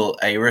many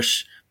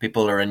Irish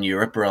people are in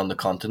Europe or on the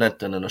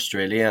continent and in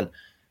Australia. And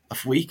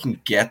if we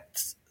can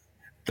get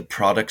the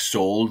product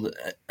sold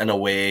in a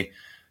way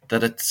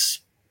that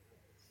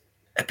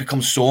it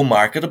becomes so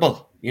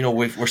marketable,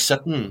 we're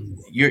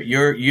sitting.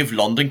 You've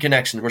London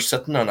connection. We're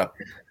sitting on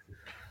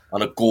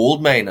a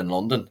gold mine in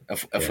London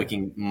if we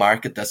can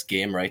market this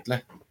game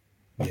rightly.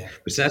 Yeah.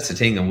 But that's the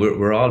thing, and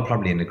we're all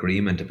probably in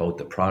agreement about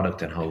the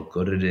product and how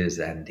good it is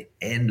and the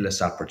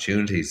endless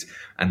opportunities.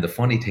 And the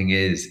funny thing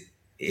is,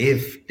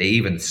 if they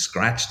even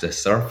scratch the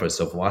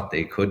surface of what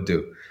they could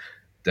do,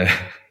 the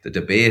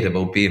debate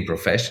about being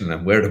professional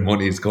and where the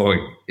money is going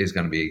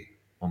to be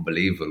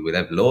unbelievable. We'll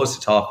have loads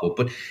to talk about,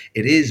 but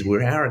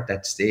we are at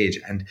that stage.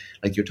 And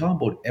like you're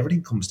talking about,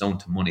 everything comes down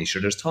to money.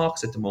 Sure, there's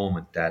talks at the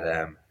moment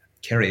that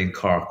Kerry and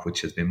Cork,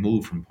 which has been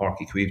moved from Páirc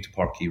Uí Chaoimh to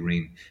Páirc Uí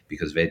Rinn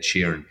because of Ed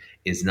Sheeran,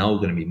 is now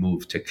going to be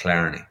moved to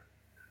Clarny.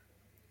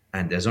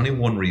 And there's only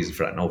one reason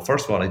for that. Now,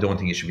 first of all, I don't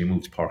think it should be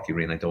moved to Páirc Uí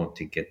Rinn. I don't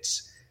think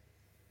it's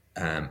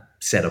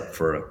set up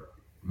for a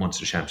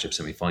Munster Championship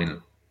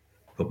semi-final.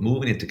 But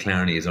moving it to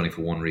Clarny is only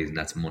for one reason,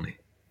 that's money.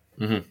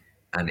 Mm-hmm.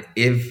 And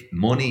if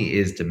money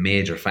is the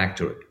major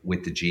factor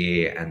with the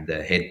GA and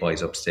the head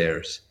boys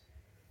upstairs,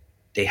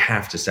 they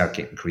have to start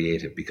getting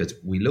creative, because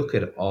we look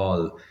at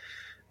all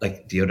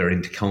like the other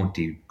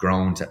inter-county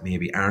grounds that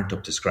maybe aren't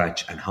up to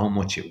scratch and how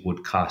much it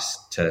would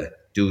cost to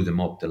do them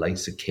up, the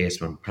likes of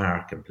Casement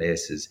Park and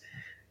places.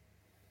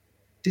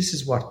 This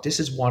is what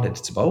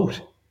it's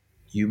about.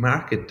 You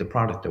market the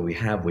product that we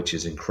have, which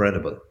is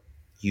incredible.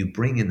 You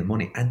bring in the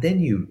money, and then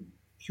you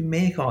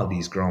make all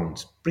these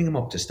grounds, bring them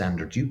up to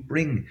standard.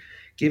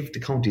 Give the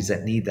counties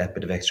that need that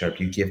bit of extra help,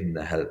 you give them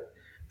the help.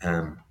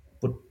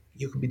 But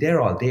you can be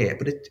there all day,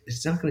 but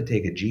it's not going to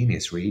take a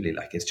genius, really.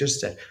 Like, it's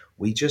just that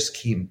we just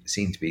seem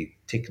to be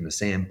ticking the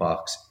same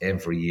box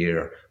every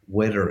year,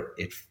 whether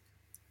it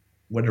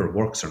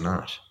works or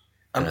not.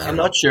 I'm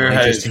not sure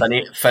how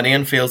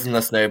Finian feels in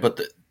this now, but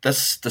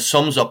this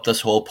sums up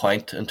this whole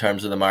point in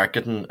terms of the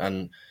marketing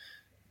and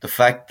the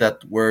fact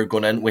that we're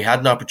going in. We had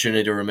an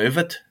opportunity to remove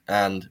it,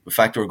 and the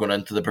fact that we're going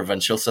into the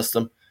provincial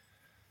system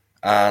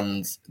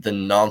and the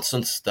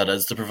nonsense that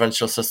is the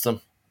provincial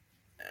system.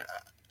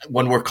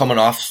 When we're coming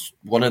off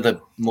one of the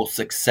most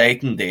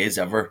exciting days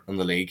ever in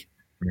the league,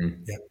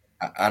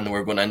 and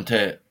we're going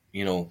into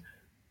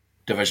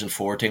Division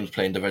 4 teams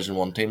playing Division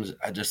 1 teams,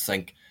 I just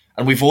think,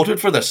 and we voted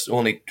for this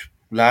only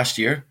last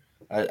year.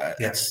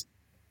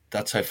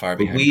 That's how far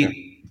behind.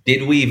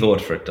 Did we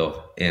vote for it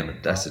though,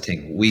 Eamon? That's the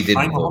thing. We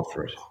didn't vote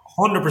for it.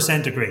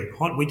 100% agree.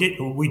 We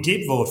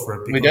did vote for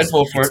it. We did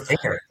vote for it.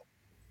 Fair.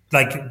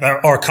 Like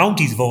our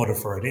counties voted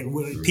for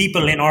it.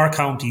 People in our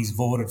counties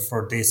voted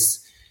for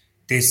this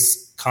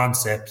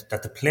concept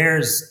that the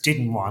players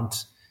didn't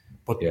want,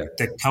 but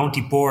the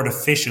county board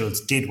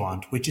officials did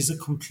want, which is a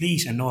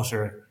complete and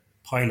utter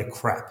pile of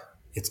crap.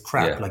 It's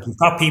crap. Yeah. Like, you've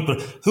got people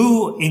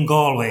who in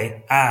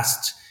Galway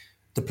asked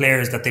the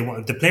players that they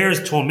want. The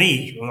players told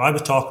me, I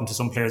was talking to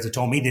some players that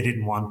told me they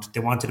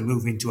wanted to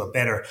move into a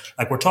better,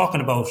 like, we're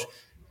talking about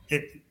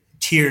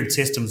tiered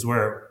systems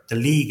where the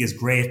league is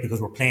great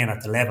because we're playing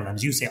at the level. And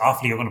as you say,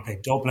 Offaly are going to play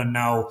Dublin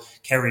now,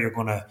 Kerry are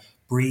going to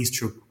breeze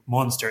through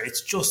Munster.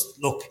 It's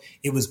just, look,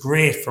 it was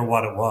great for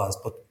what it was,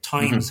 but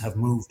times have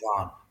moved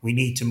on. We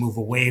need to move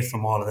away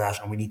from all of that,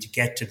 and we need to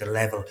get to the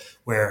level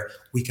where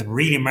we can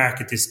really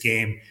market this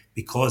game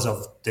because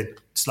of the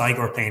Sligo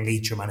are playing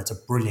Leitrim and it's a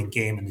brilliant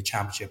game in the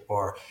championship,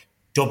 or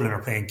Dublin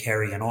are playing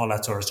Kerry and all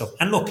that sort of stuff.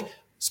 And look,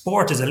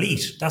 sport is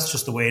elite. That's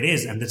just the way it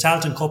is. And the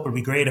Tailteann Cup will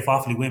be great if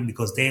Offaly win,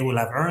 because they will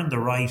have earned the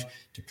right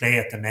to play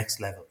at the next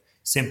level.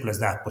 Simple as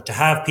that. But to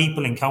have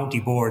people in county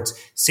boards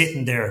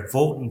sitting there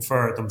voting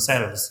for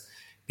themselves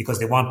because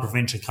they want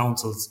provincial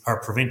councils or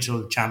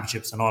provincial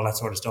championships and all that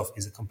sort of stuff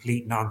is a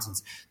complete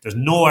nonsense. There's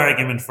no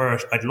argument for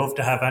it. I'd love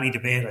to have any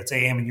debate. I'd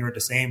say, Eamon, you're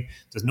the same.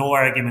 There's no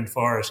argument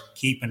for it.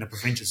 Keeping a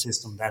provincial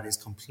system that is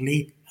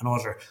complete and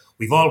utter.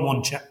 We've all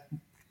won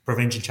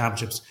provincial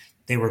championships.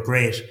 They were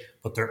great,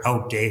 but they're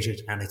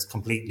outdated and it's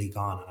completely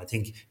gone. And I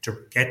think to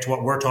get to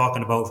what we're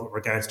talking about with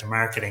regards to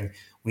marketing,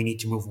 we need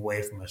to move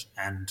away from it.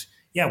 And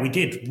yeah, we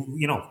did.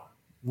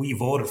 We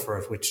voted for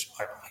it, which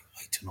I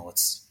don't know.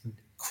 It's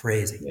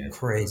Crazy.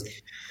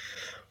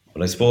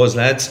 Well, I suppose,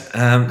 lads,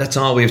 that's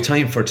all we have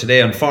time for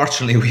today.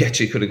 Unfortunately, we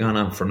actually could have gone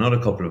on for another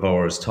couple of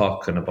hours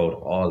talking about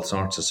all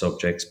sorts of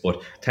subjects.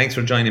 But thanks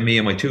for joining me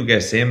and my two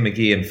guests, Ian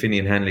McGee and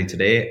Finian Hanley,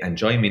 today. And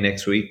join me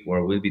next week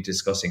where we'll be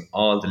discussing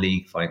all the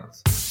league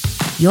finals.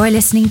 You're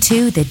listening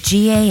to the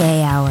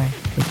GAA Hour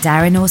with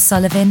Darren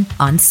O'Sullivan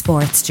on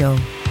Sports Joe.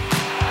 The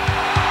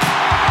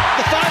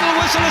final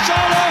whistle, it's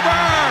all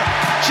over.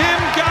 Jim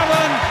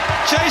Gavin,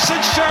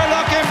 Jason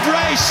Sherlock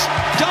embrace.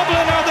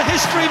 Dublin are the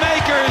history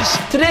makers.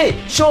 Today,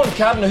 Sean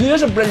Kavanagh, who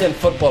is a brilliant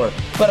footballer,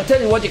 but I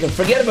tell you what, you can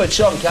forget about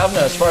Sean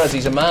Kavanagh as far as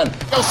he's a man.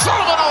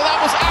 O'Sullivan, oh,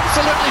 that was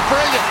absolutely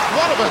brilliant.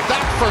 What about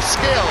that for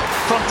skill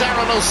from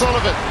Darren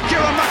O'Sullivan?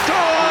 Kieran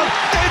McDowell,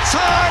 it's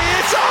high,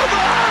 it's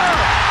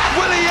over.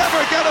 Will he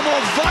ever get a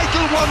more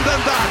vital one than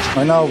that?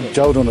 I know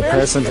Joe done a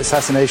person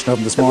assassination of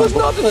him this morning. It was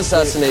not an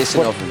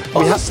assassination of him.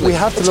 We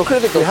have to look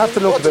at the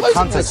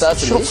context.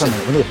 Shut up for a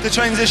minute, will you? The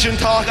transition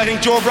talk, I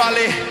think Joe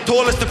Bradley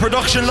told us the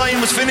production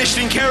line was finished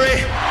in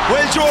Kerry.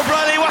 Well, Joe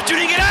Bradley, what do you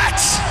think of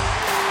that?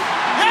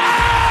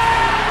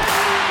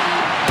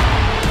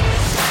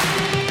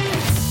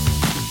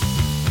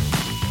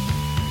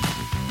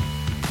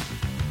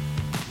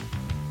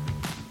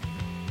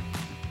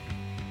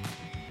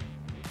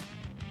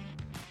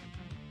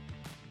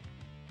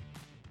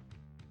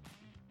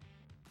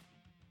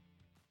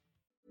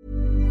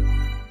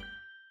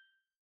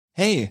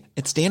 Hey,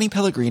 it's Danny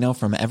Pellegrino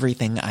from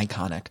Everything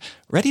Iconic.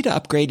 Ready to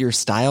upgrade your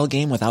style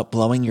game without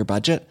blowing your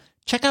budget?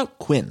 Check out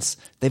Quince.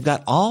 They've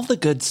got all the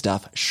good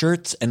stuff,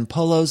 shirts and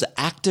polos,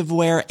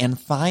 activewear, and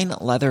fine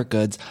leather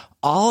goods,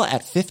 all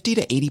at 50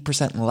 to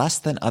 80% less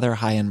than other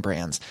high-end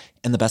brands.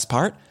 And the best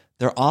part?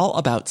 They're all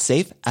about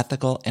safe,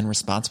 ethical, and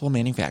responsible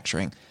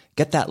manufacturing.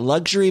 Get that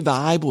luxury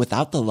vibe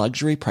without the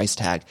luxury price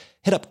tag.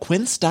 Hit up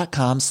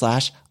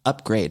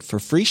quince.com/upgrade for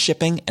free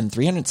shipping and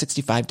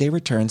 365-day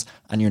returns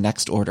on your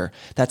next order.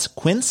 That's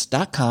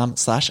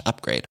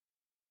quince.com/upgrade.